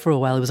Berlin for a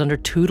while. He was under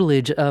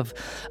tutelage of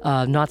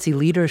Nazi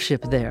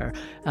leadership there.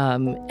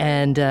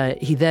 And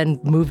he then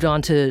moved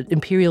on to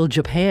Imperial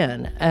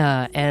Japan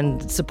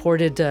and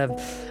supported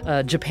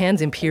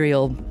Japan's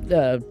imperial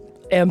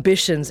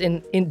ambitions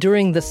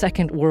during the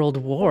Second World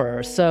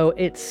War. So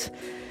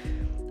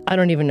I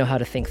don't even know how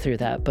to think through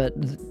that, but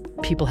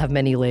people have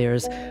many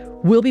layers.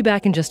 We'll be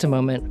back in just a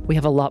moment. We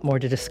have a lot more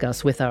to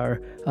discuss with our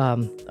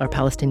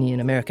Palestinian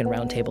American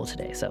Roundtable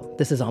today. So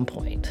this is On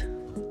Point.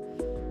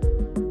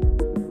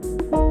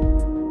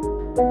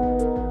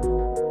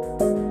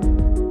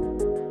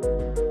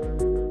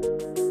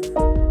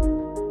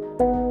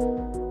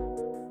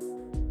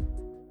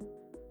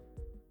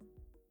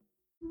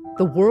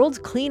 The world's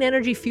clean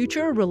energy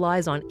future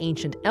relies on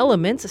ancient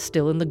elements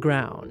still in the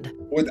ground.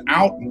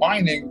 Without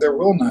mining, there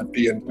will not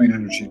be a clean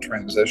energy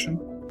transition.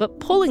 But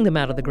pulling them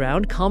out of the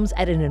ground comes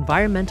at an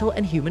environmental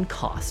and human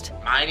cost.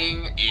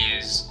 Mining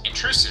is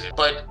intrusive,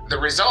 but the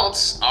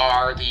results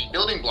are the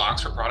building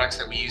blocks for products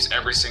that we use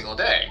every single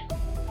day.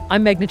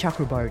 I'm Meghna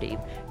Chakrabarti.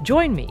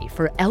 Join me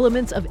for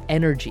Elements of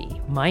Energy,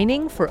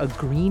 Mining for a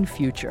Green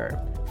Future.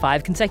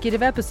 5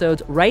 consecutive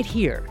episodes right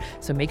here,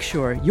 so make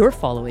sure you're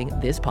following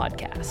this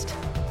podcast.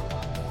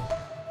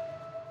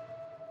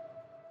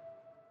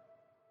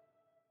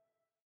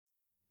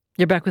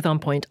 You're back with On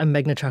Point. I'm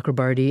Meghna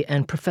Chakrabarti,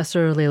 and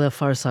Professor Leila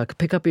Farsakh.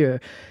 Pick up your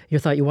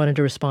thought. You wanted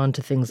to respond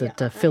to things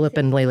that Philip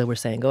and Leila were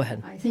saying. Go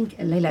ahead. I think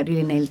Leila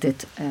really nailed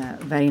it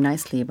very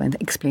nicely by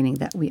explaining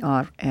that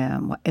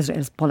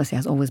Israel's policy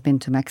has always been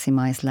to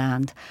maximize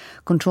land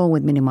control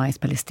with minimize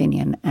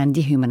Palestinian and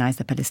dehumanize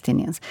the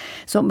Palestinians.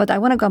 But I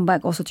want to come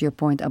back also to your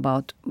point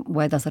about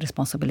where does the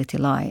responsibility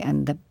lie,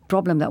 and the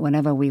problem that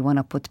whenever we want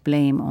to put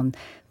blame on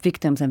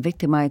victims and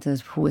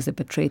victimizers, who is a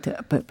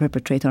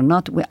perpetrator or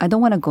not, I don't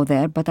want to go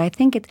there, but I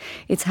think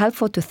it's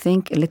helpful to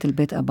think a little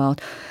bit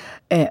about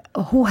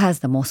who has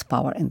the most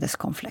power in this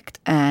conflict.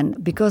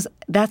 And because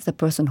that's the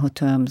person who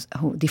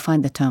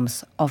define the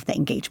terms of the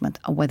engagement,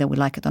 whether we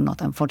like it or not.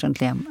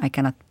 Unfortunately, I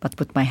cannot but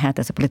put my hat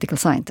as a political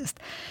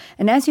scientist.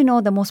 And as you know,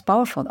 the most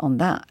powerful on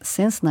that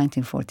since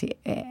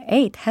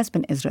 1948 has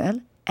been Israel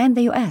and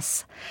the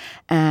U.S.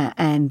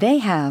 And they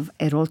have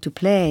a role to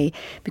play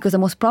because the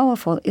most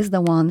powerful is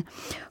the one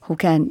who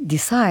can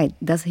decide,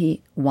 does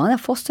he want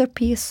to foster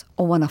peace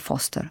or want to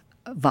foster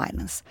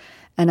violence?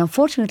 And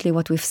unfortunately,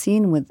 what we've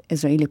seen with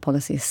Israeli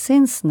policy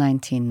since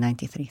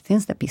 1993,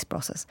 since the peace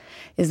process,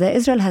 is that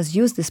Israel has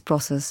used this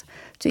process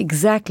to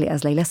exactly,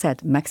 as Leila said,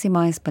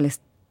 maximize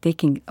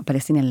taking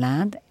Palestinian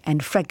land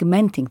and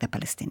fragmenting the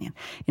Palestinian.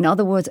 In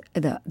other words,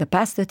 the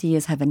past 30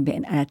 years have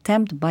been an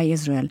attempt by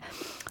Israel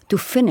to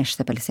finish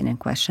the Palestinian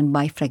question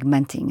by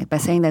fragmenting it, by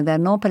saying that there are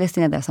no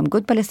Palestinians, there are some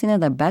good Palestinians,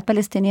 there are bad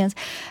Palestinians,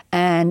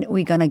 and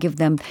we're going to give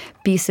them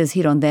pieces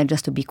here and there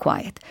just to be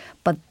quiet.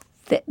 But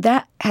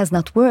that has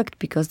not worked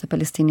because the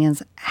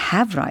Palestinians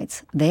have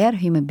rights. They are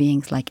human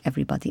beings like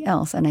everybody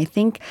else. And I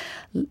think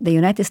the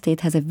United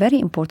States has a very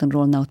important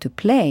role now to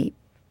play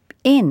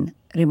in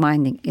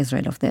reminding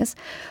Israel of this,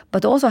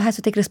 but also has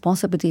to take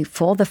responsibility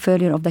for the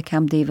failure of the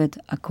Camp David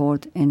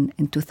Accord in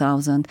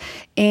 2000,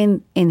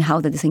 in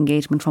how the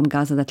disengagement from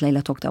Gaza that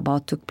Leila talked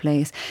about took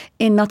place,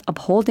 in not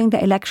upholding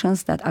the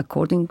elections that,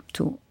 according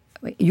to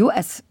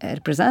U.S.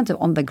 representative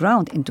on the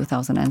ground in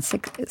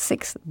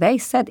 2006, they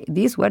said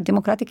these were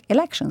democratic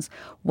elections.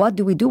 What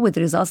do we do with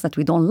the results that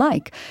we don't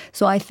like?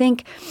 So I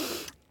think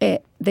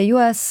the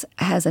U.S.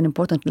 has an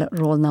important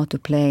role now to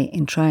play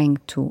in trying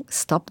to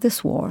stop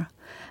this war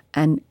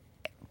and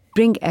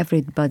bring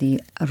everybody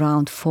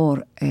around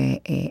for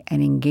an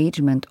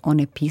engagement on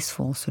a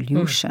peaceful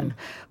solution.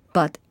 Mm-hmm.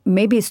 But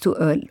maybe it's too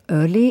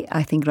early.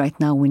 I think right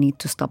now we need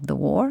to stop the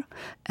war.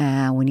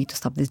 We need to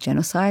stop this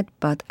genocide.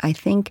 But I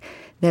think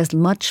there's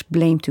much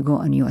blame to go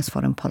on U.S.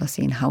 foreign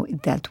policy and how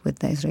it dealt with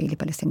the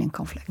Israeli-Palestinian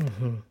conflict.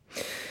 Mm-hmm.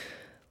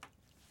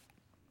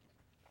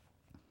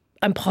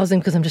 I'm pausing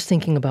because I'm just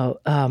thinking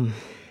about...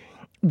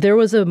 there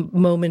was a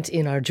moment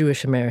in our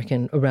Jewish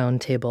American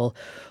Roundtable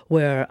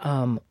where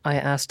I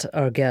asked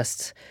our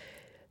guests,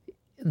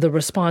 the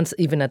response,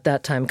 even at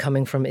that time,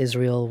 coming from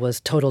Israel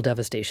was total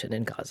devastation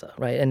in Gaza,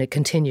 right? And it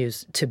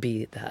continues to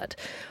be that.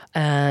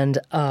 And,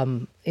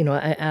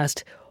 I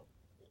asked,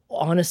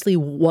 honestly,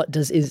 what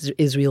does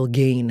Israel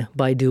gain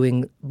by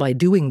doing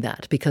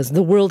that? Because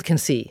the world can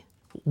see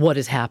what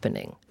is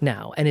happening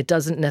now, and it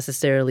doesn't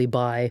necessarily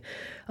buy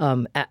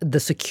the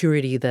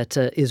security that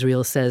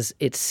Israel says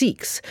it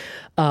seeks.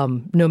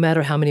 No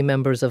matter how many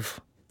members of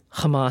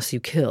Hamas you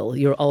kill,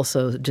 you're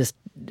also just...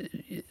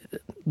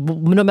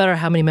 No matter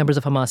how many members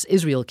of Hamas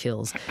Israel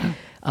kills,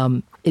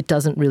 it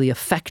doesn't really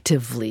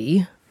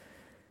effectively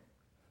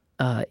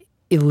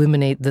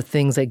eliminate the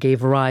things that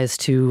gave rise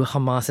to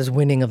Hamas's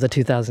winning of the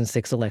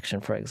 2006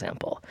 election, for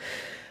example.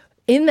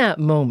 In that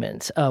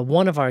moment,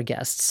 one of our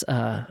guests,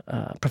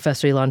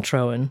 Professor Ilan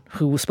Troen,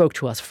 who spoke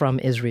to us from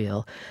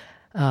Israel,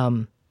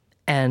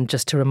 and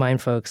just to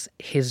remind folks,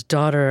 his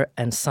daughter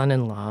and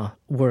son-in-law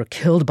were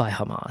killed by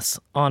Hamas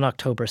on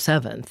October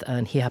 7th,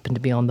 and he happened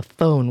to be on the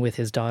phone with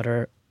his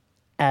daughter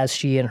as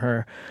she and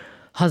her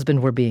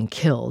husband were being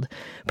killed.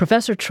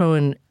 Professor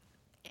Troen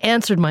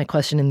answered my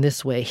question in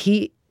this way.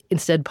 He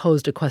instead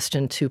posed a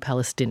question to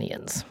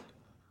Palestinians,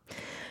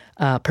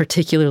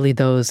 particularly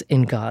those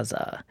in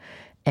Gaza.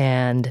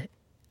 And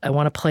I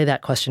want to play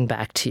that question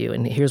back to you.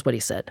 And here's what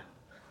he said.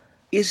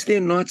 Is there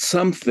not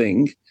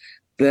something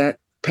that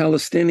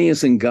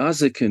Palestinians in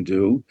Gaza can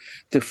do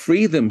to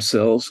free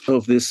themselves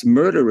of this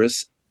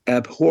murderous,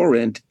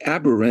 abhorrent,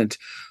 aberrant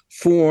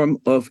form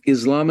of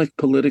Islamic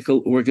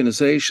political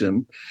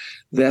organization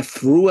that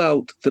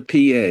throughout the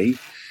PA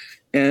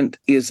and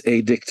is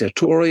a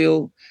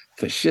dictatorial,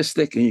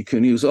 fascistic, and you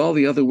can use all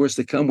the other words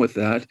that come with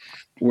that,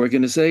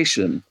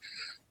 organization?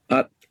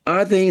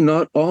 Are they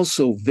not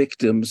also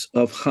victims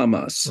of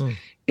Hamas?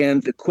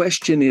 And the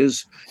question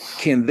is,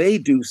 can they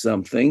do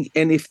something?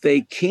 And if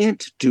they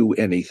can't do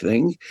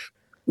anything,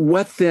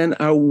 what then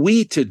are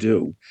we to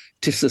do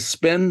to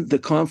suspend the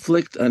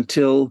conflict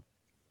until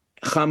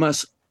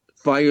Hamas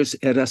fires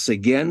at us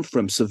again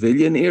from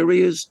civilian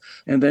areas,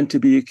 and then to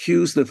be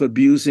accused of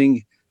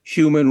abusing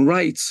human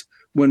rights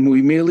when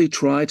we merely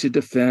try to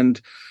defend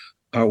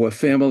our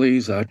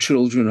families, our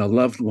children, our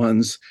loved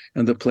ones,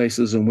 and the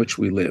places in which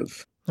we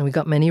live? And we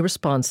got many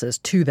responses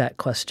to that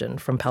question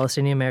from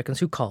Palestinian Americans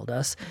who called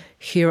us.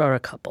 Here are a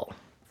couple.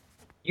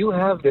 You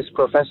have this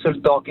professor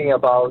talking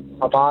about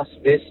Hamas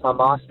this,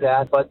 Hamas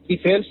that, but he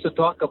fails to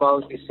talk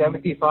about the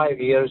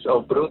 75 years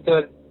of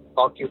brutal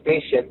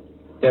occupation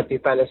that the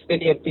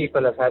Palestinian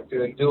people have had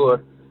to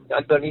endure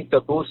underneath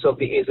the boots of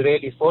the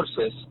Israeli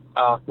forces.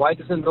 Why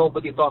doesn't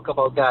nobody talk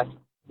about that?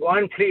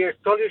 One clear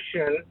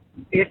solution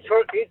is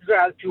for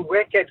Israel to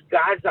work at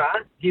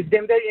Gaza, give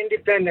them their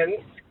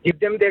independence, give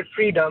them their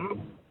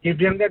freedom, give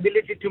them the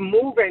ability to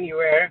move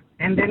anywhere,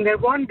 and then there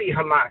won't be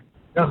Hamas.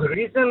 The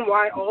reason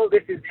why all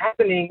this is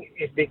happening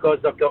is because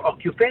of the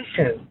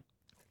occupation.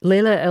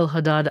 Laila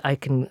El-Haddad, I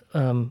can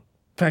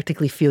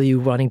practically feel you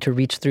wanting to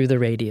reach through the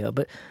radio,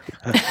 but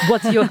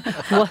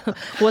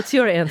what's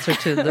your answer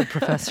to the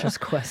professor's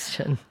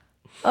question?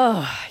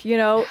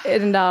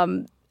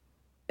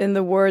 In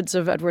the words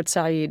of Edward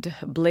Said,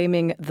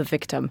 blaming the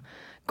victim,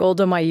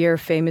 Golda Meir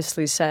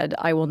famously said,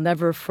 "I will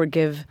never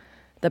forgive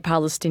the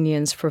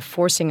Palestinians for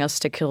forcing us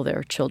to kill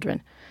their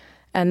children."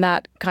 And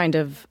that kind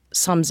of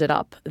sums it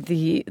up.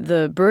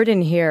 The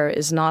burden here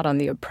is not on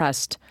the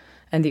oppressed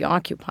and the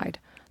occupied.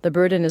 The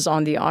burden is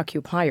on the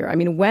occupier. I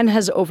mean, when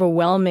has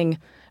overwhelming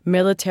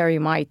military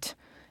might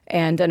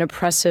and an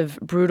oppressive,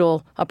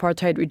 brutal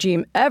apartheid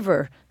regime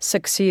ever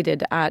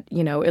succeeded at,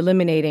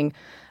 eliminating,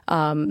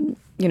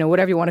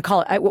 whatever you want to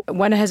call it?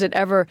 When has it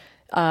ever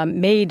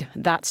made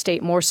that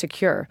state more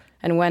secure?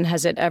 And when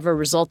has it ever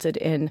resulted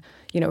in,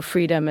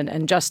 freedom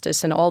and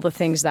justice and all the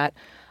things that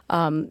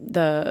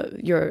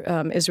your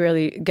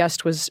Israeli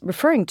guest was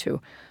referring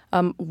to?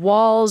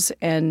 Walls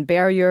and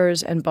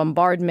barriers and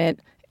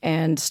bombardment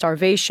and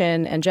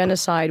starvation and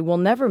genocide will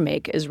never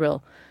make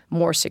Israel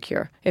more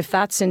secure. If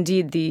that's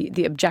indeed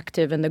the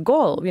objective and the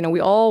goal,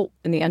 we all,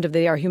 in the end of the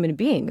day, are human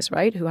beings,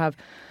 right, who have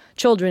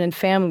children and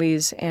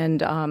families,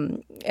 and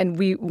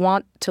we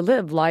want to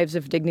live lives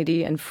of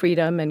dignity and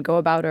freedom and go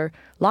about our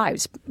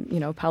lives,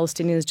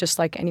 Palestinians just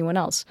like anyone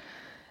else.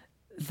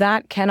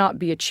 That cannot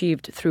be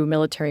achieved through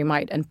military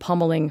might and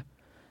pummeling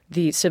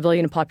the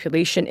civilian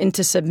population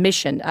into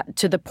submission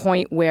to the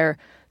point where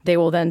they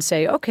will then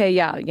say, okay,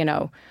 yeah,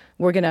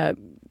 we're going to,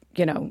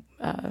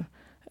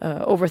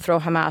 overthrow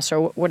Hamas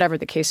or whatever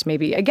the case may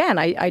be. Again,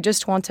 I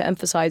just want to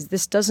emphasize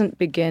this doesn't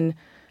begin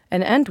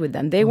and end with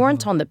them. They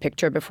weren't on the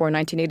picture before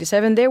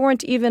 1987. They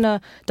weren't even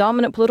a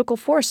dominant political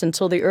force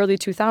until the early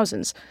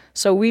 2000s.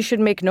 So we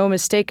should make no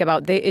mistake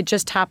about it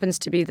just happens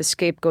to be the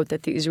scapegoat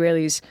that the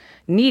Israelis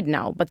need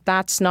now. But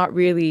that's not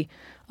really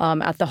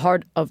at the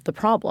heart of the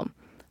problem.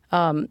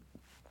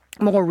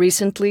 more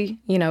recently,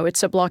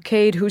 it's a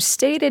blockade whose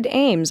stated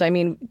aims,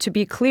 to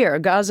be clear,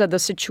 Gaza, the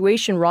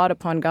situation wrought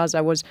upon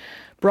Gaza was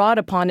brought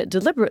upon it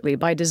deliberately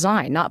by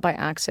design, not by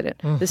accident.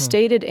 Mm-hmm. The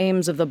stated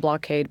aims of the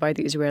blockade by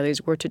the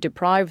Israelis were to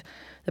deprive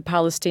the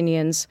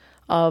Palestinians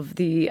of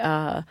the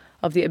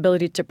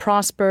ability to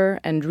prosper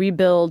and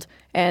rebuild,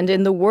 and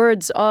in the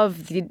words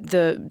of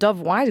the Dov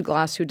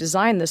Weisglass, who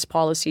designed this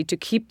policy, to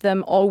keep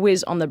them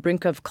always on the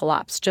brink of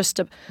collapse, just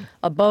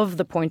above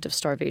the point of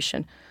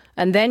starvation.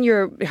 And then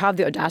you have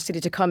the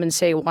audacity to come and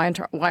say, why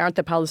aren't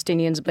the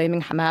Palestinians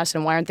blaming Hamas,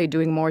 and why aren't they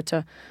doing more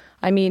to...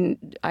 I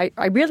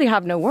really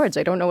have no words.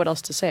 I don't know what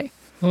else to say.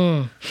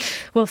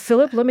 Well,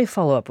 Philip, let me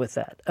follow up with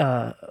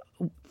that,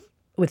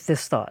 with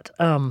this thought.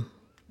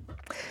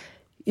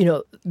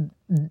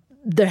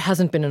 There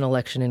hasn't been an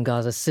election in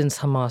Gaza since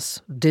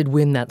Hamas did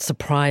win that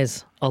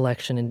surprise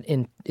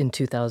election in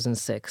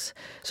 2006.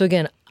 So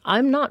again,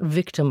 I'm not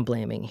victim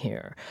blaming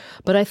here,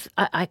 but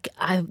I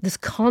this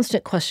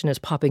constant question is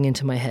popping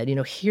into my head.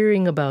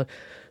 Hearing about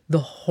the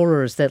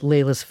horrors that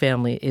Leila's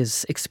family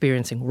is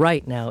experiencing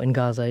right now in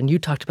Gaza, and you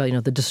talked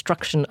about the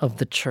destruction of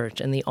the church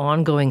and the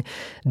ongoing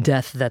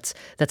death that's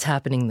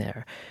happening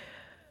there.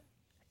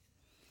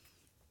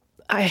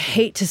 I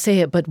hate to say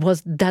it, but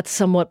was that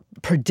somewhat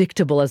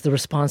predictable as the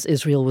response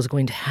Israel was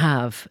going to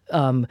have,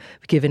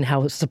 given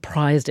how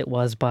surprised it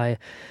was by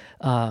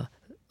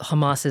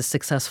Hamas's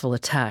successful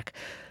attack?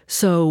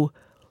 So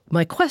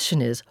my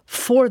question is,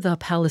 for the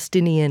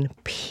Palestinian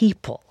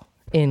people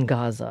in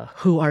Gaza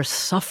who are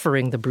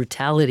suffering the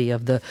brutality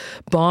of the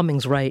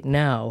bombings right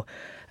now,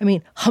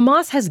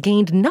 Hamas has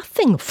gained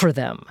nothing for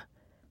them.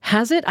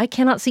 Has it? I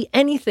cannot see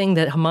anything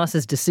that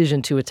Hamas's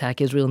decision to attack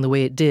Israel in the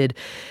way it did.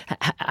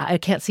 I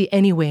can't see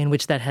any way in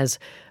which that has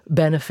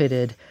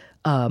benefited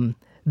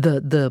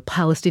the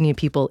Palestinian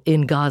people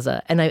in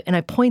Gaza. And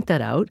I point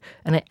that out,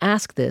 and I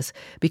ask this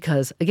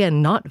because,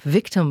 again, not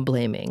victim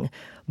blaming,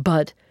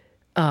 but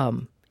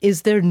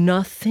is there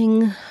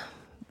nothing...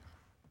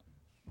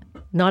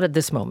 Not at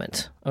this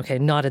moment, okay?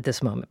 Not at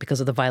this moment because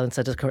of the violence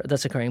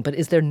that's occurring. But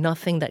is there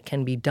nothing that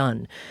can be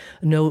done?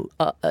 No,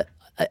 a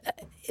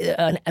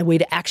way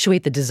to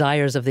actuate the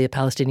desires of the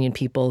Palestinian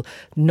people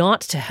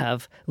not to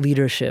have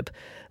leadership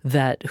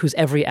whose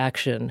every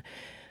action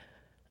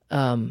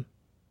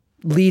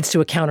leads to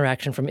a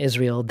counteraction from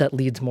Israel that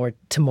leads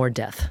to more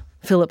death.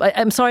 Philip,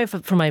 I'm sorry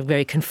for my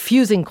very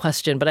confusing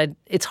question, but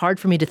it's hard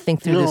for me to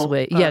think through this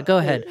way. Yeah, go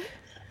ahead.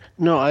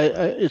 No,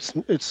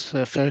 it's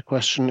a fair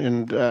question,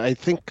 and I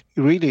think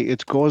really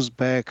it goes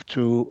back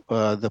to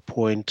the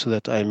point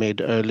that I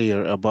made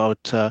earlier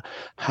about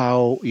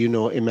how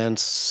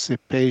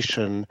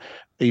emancipation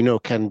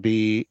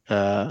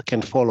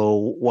can follow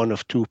one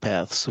of two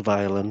paths: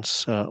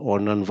 violence or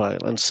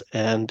nonviolence.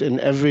 And in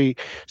every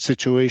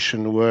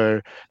situation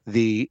where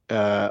the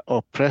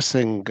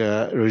oppressing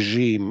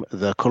regime,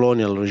 the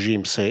colonial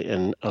regime, say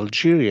in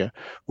Algeria,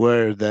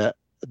 where the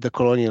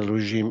colonial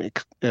regime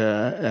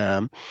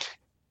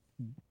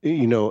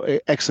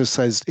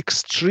exercised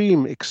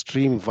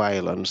extreme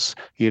violence,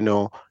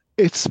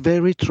 it's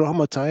very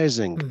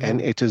traumatizing, mm-hmm.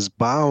 and it is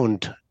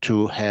bound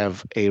to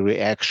have a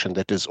reaction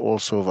that is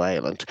also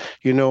violent.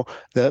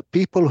 The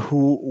people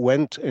who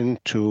went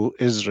into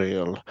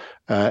Israel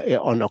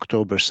on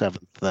October 7th,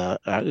 the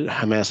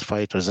Hamas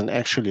fighters, and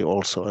actually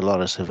also a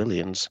lot of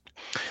civilians,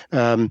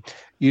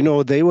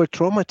 they were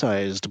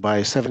traumatized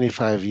by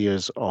 75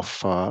 years of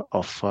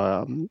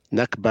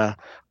Nakba,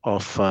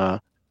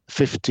 of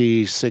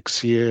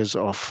 56 years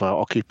of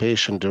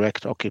occupation,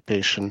 direct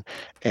occupation,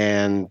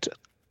 and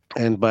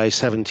by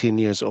 17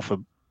 years of a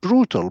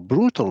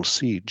brutal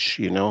siege.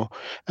 I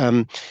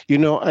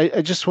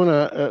just want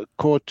to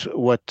quote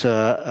what.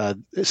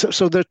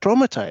 So they're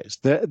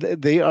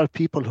traumatized. They are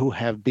people who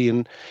have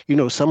been.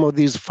 Some of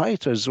these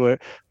fighters were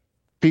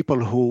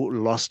people who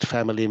lost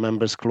family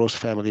members, close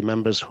family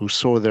members, who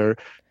saw their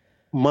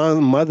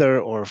mother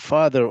or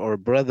father or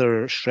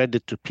brother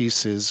shredded to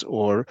pieces,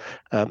 or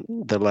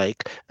the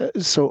like.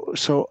 So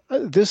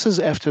this is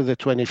after the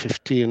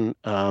 2015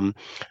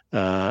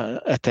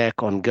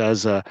 attack on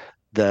Gaza.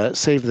 The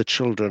Save the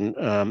Children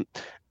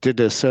did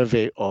a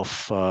survey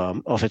of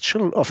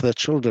the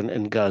children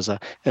in Gaza,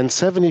 and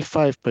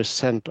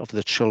 75% of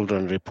the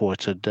children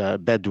reported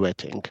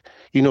bedwetting.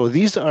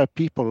 These are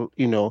people.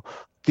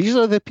 These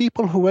are the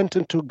people who went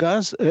into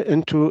Gaza,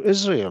 into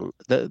Israel.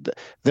 They're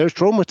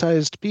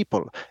traumatized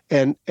people.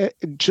 And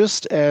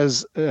just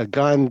as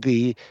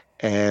Gandhi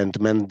and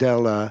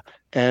Mandela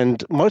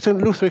and Martin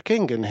Luther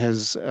King in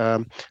his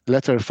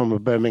letter from a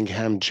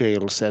Birmingham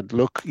jail said,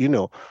 look,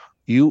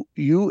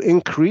 you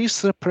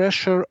increase the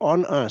pressure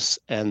on us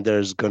and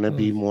there's going to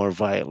be more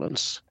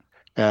violence.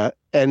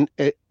 And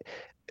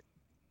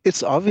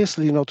it's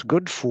obviously not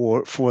good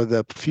for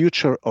the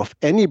future of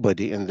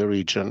anybody in the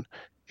region,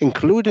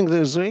 including the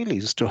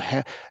Israelis,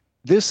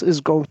 this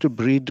is going to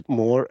breed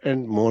more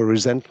and more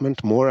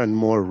resentment, more and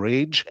more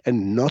rage,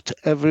 and not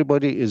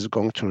everybody is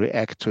going to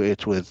react to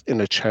it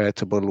in a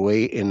charitable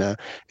way, in an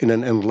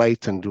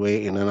enlightened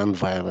way, in an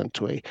nonviolent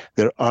way.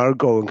 There are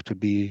going to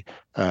be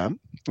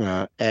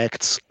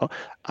acts.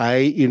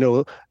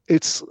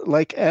 It's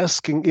like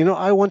asking,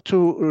 I want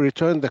to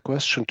return the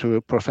question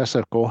to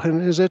Professor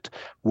Cohen, is it?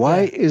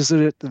 Why is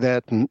it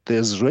that the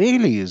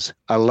Israelis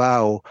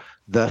allow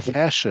the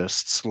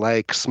fascists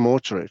like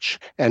Smotrich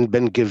and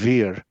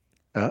Ben-Gvir,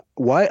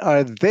 why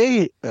are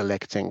they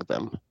electing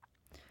them?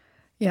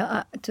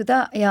 To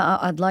that,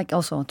 I'd like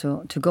also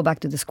to go back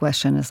to this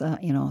question is,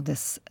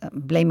 this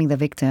blaming the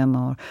victim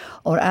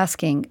or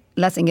asking,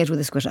 let's engage with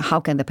this question,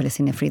 how can the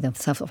Palestinians free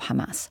themselves of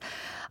Hamas?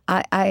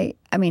 I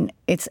mean,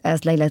 it's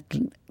as Leila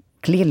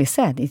clearly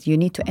said, you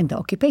need to end the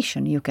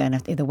occupation. You can,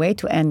 the way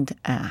to end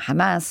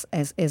Hamas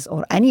is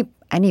or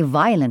any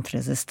violent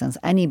resistance,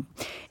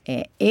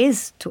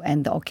 is to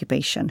end the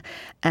occupation.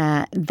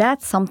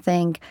 That's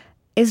something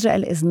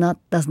Israel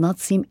does not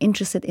seem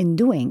interested in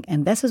doing.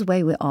 And this is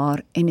why we are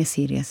in a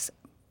serious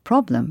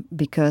problem,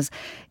 because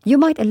you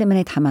might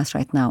eliminate Hamas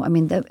right now. I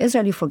mean,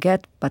 Israel, you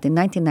forget, but in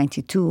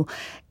 1992,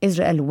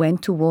 Israel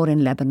went to war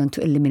in Lebanon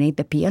to eliminate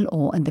the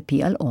PLO, and the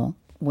PLO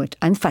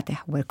and Fatah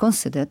were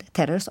considered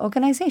terrorist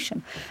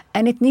organization.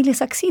 And it nearly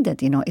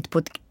succeeded. It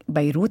put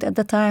Beirut at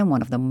the time,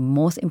 one of the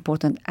most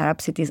important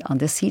Arab cities,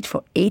 under siege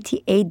for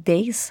 88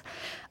 days.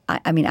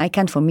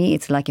 For me,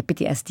 it's like a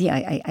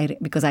PTSD.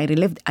 Because I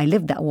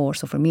lived that war.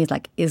 So for me, it's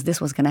like, is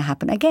this what's going to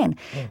happen again?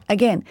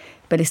 Again,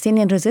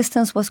 Palestinian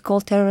resistance was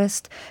called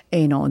terrorist.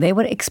 They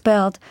were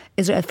expelled.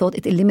 Israel thought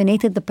it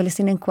eliminated the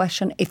Palestinian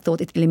question. It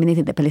thought it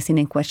eliminated the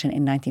Palestinian question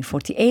in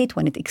 1948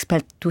 when it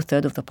expelled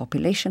 2/3 of the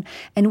population.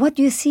 And what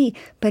do you see?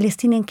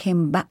 Palestinians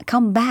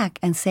come back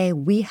and say,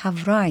 we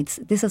have rights.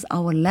 This is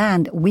our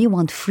land. We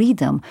want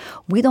freedom.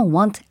 We don't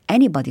want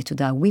anybody to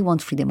die. We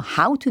want freedom.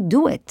 How to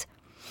do it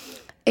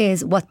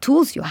is what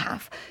tools you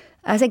have.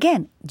 As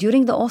again,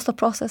 during the Oslo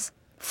process,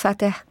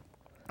 Fatah,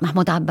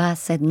 Mahmoud Abbas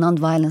said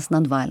non-violence,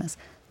 non-violence.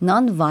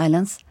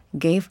 Non-violence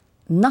gave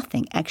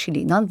nothing.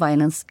 Actually,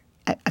 non-violence,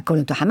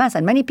 according to Hamas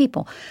and many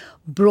people,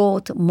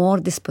 brought more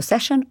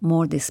dispossession,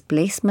 more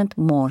displacement,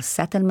 more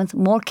settlements,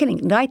 more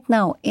killing. Right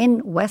now,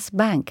 in West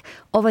Bank,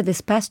 over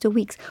this past 2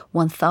 weeks,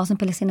 1,000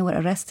 Palestinians were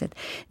arrested.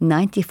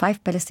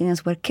 95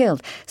 Palestinians were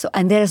killed.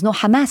 And there is no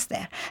Hamas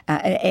there.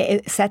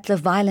 Settler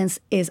violence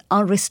is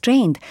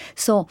unrestrained.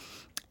 So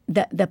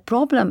the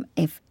problem,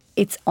 if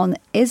it's on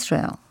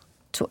Israel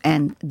to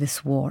end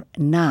this war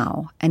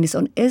now, and it's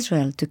on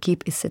Israel to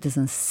keep its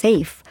citizens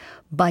safe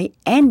by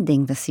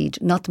ending the siege,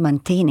 not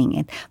maintaining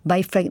it,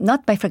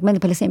 not by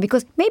fragmenting Palestine,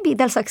 because maybe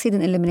they'll succeed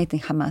in eliminating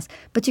Hamas,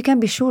 but you can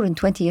be sure in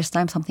 20 years'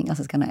 time something else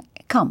is going to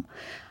come.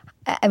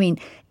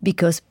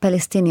 Because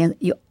Palestinians,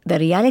 the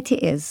reality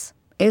is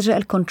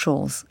Israel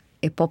controls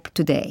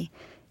today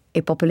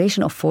a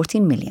population of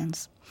 14 million.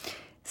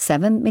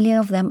 7 million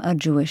of them are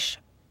Jewish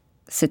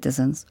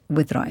citizens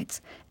with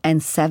rights,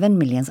 and 7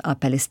 million are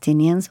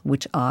Palestinians,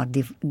 which are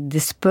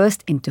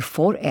dispersed into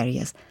 4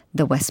 areas: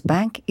 the West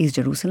Bank, East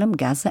Jerusalem,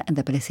 Gaza, and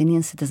the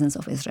Palestinian citizens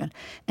of Israel.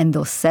 And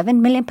those 7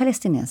 million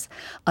Palestinians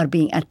are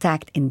being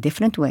attacked in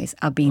different ways,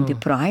 are being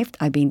deprived,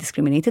 are being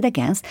discriminated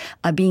against,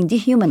 are being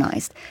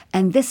dehumanized.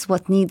 And this is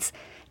what needs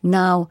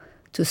now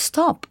to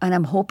stop. And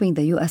I'm hoping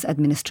the U.S.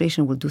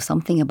 administration will do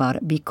something about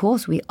it,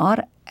 because we are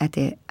at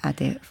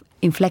a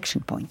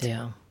inflection point.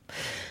 Yeah.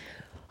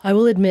 I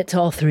will admit to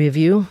all three of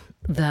you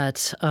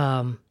that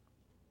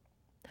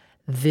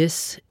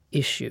this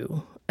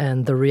issue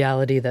and the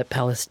reality that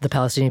the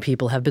Palestinian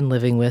people have been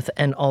living with,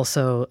 and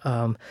also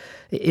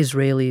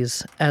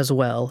Israelis as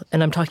well,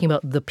 and I'm talking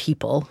about the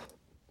people,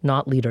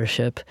 not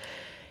leadership,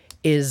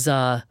 is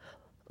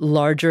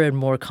larger and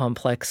more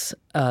complex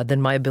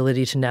than my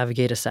ability to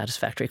navigate a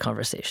satisfactory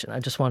conversation. I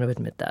just want to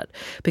admit that.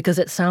 Because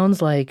it sounds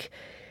like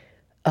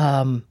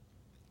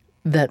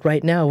that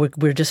right now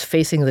we're just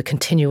facing the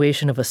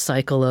continuation of a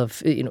cycle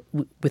of,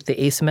 with the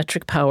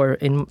asymmetric power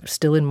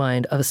still in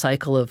mind, of a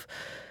cycle of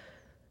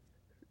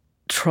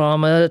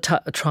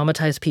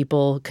traumatized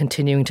people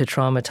continuing to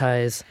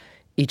traumatize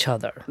each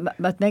other.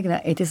 But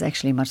Meghna, it is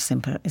actually much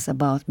simpler. It's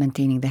about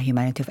maintaining the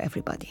humanity of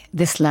everybody.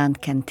 This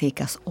land can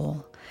take us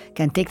all.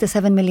 Can take the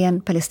 7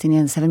 million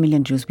Palestinians, 7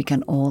 million Jews. We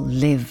can all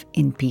live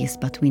in peace,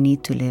 but we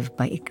need to live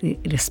by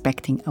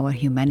respecting our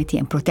humanity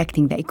and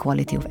protecting the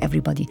equality of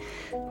everybody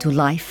to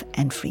life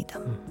and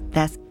freedom.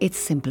 It's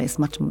simple. It's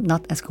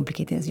not as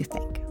complicated as you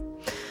think.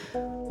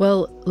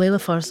 Well, Leila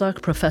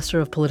Farsakh, professor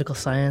of political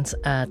science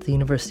at the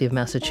University of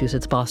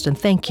Massachusetts, Boston,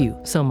 thank you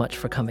so much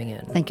for coming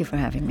in. Thank you for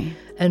having me.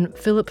 And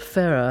Philip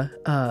Farah,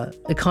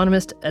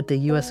 economist at the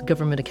U.S.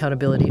 Government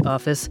Accountability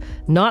Office,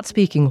 not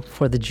speaking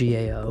for the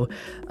GAO.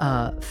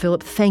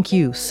 Philip, thank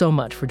you so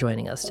much for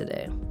joining us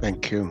today.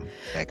 Thank you,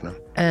 Meghna.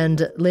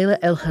 And Laila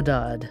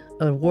El-Haddad,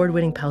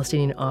 award-winning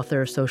Palestinian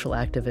author, social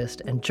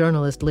activist, and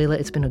journalist. Leila,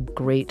 it's been a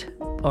great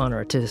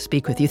honor to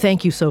speak with you.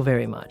 Thank you so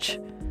very much.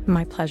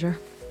 My pleasure.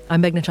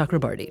 I'm Meghna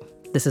Chakrabarti.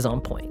 This is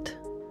On Point.